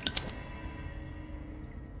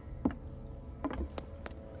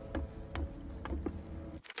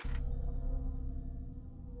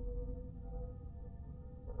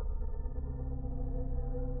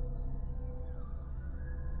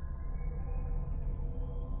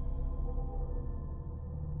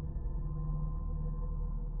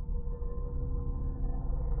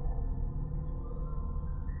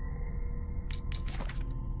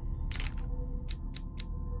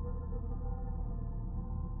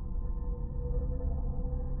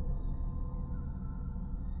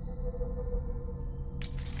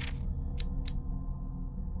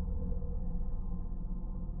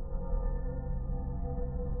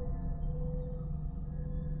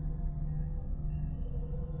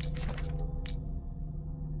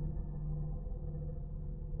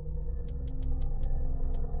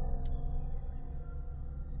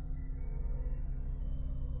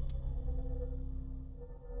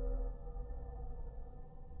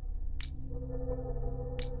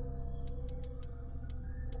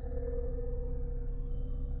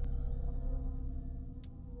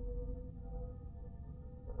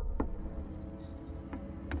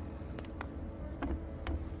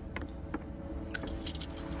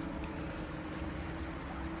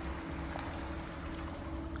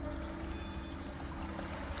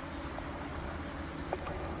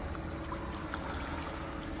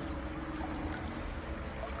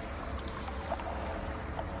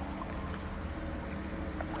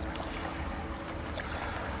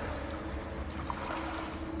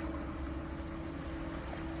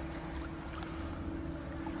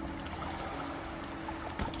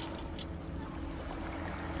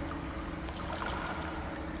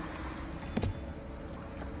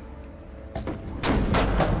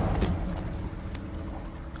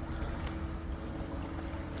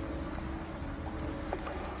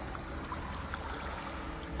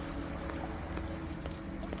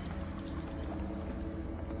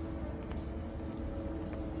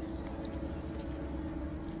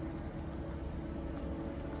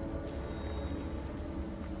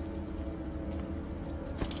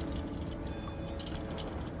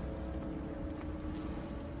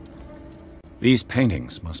 These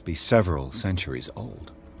paintings must be several centuries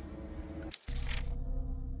old.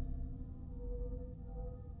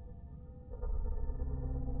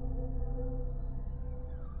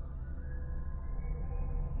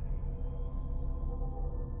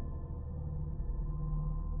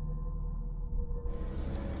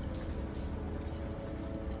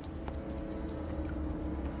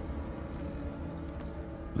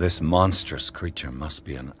 This monstrous creature must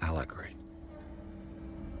be an allegory.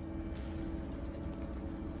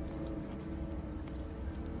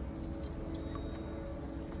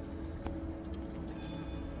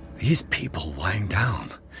 These people lying down,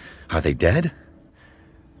 are they dead?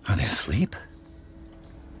 Are they asleep?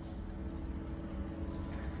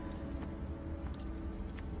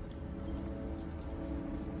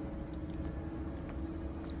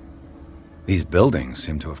 These buildings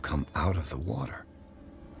seem to have come out of the water.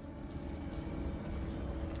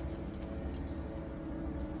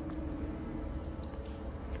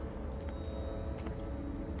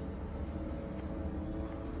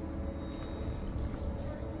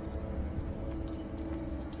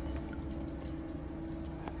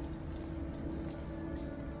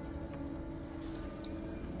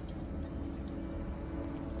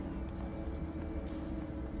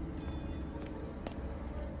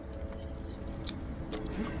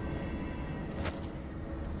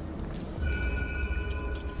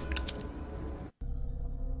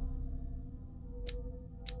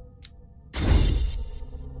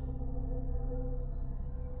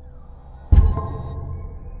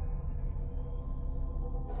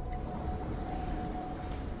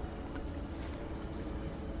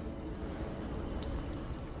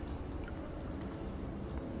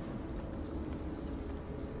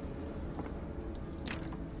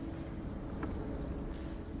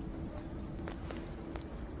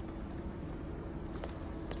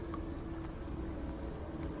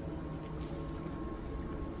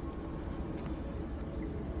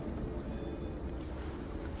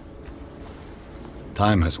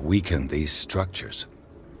 Time has weakened these structures.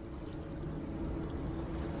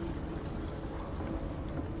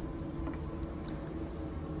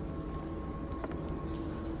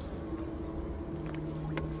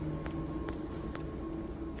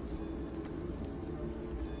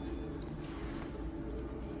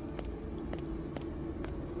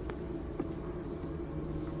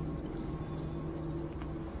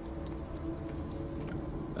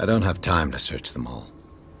 I don't have time to search them all.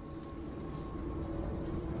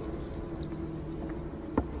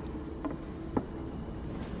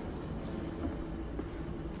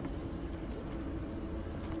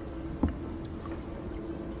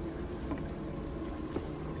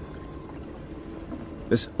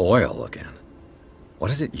 This oil again.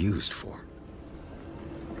 What is it used for?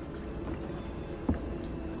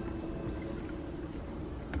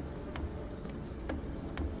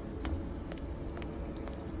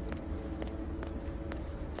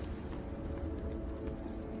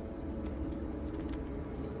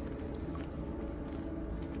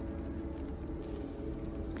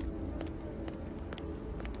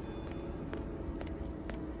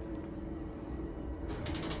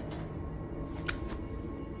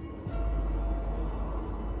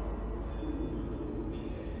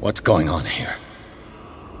 What's going on here?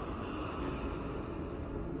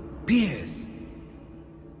 Piers!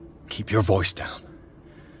 Keep your voice down.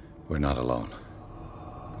 We're not alone.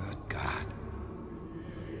 Good God.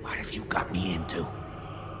 What have you got me into?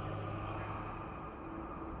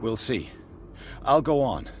 We'll see. I'll go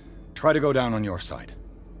on. Try to go down on your side.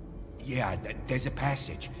 Yeah, there's a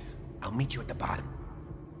passage. I'll meet you at the bottom.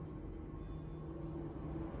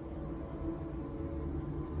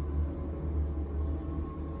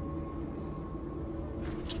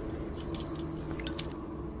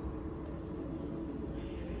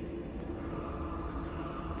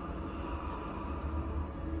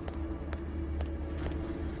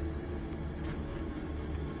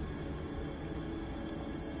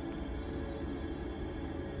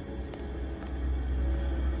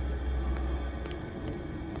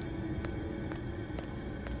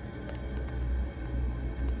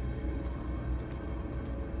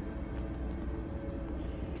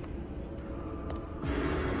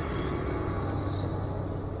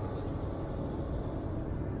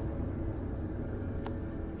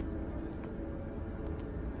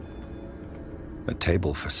 A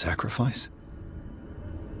table for sacrifice?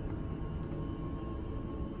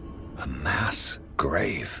 A mass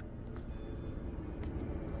grave?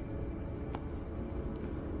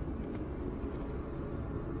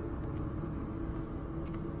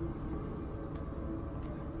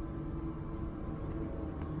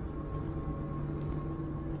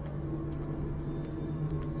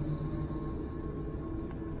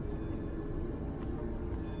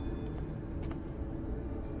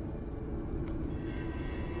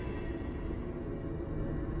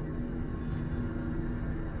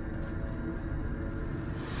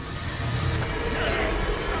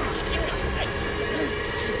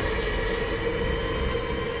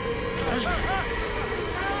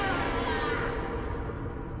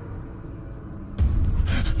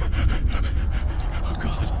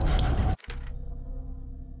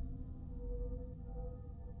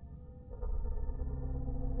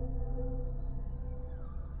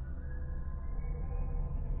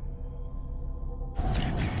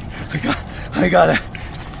 I gotta...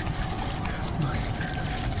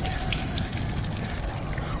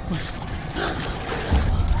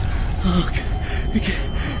 Oh,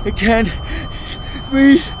 I can't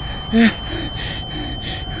breathe.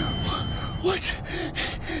 What's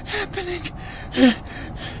happening?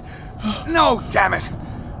 No, damn it!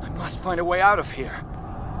 I must find a way out of here.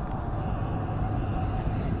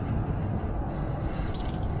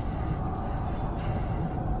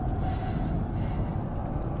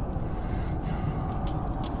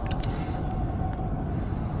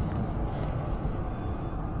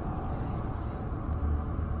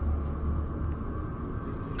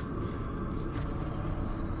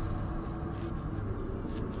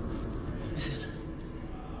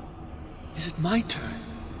 Is it my turn?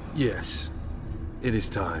 Yes. It is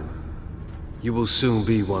time. You will soon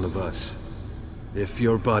be one of us, if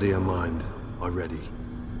your body and mind are ready.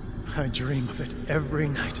 I dream of it every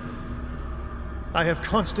night. I have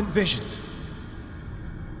constant visions.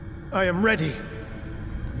 I am ready.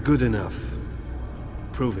 Good enough.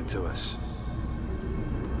 Prove it to us.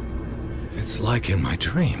 It's like in my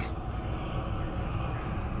dream.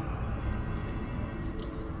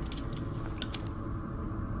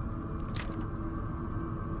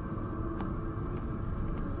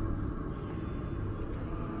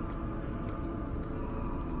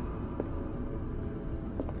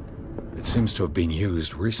 It seems to have been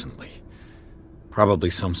used recently. Probably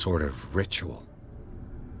some sort of ritual.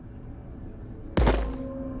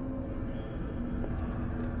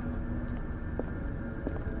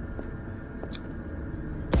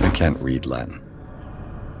 I can't read Latin.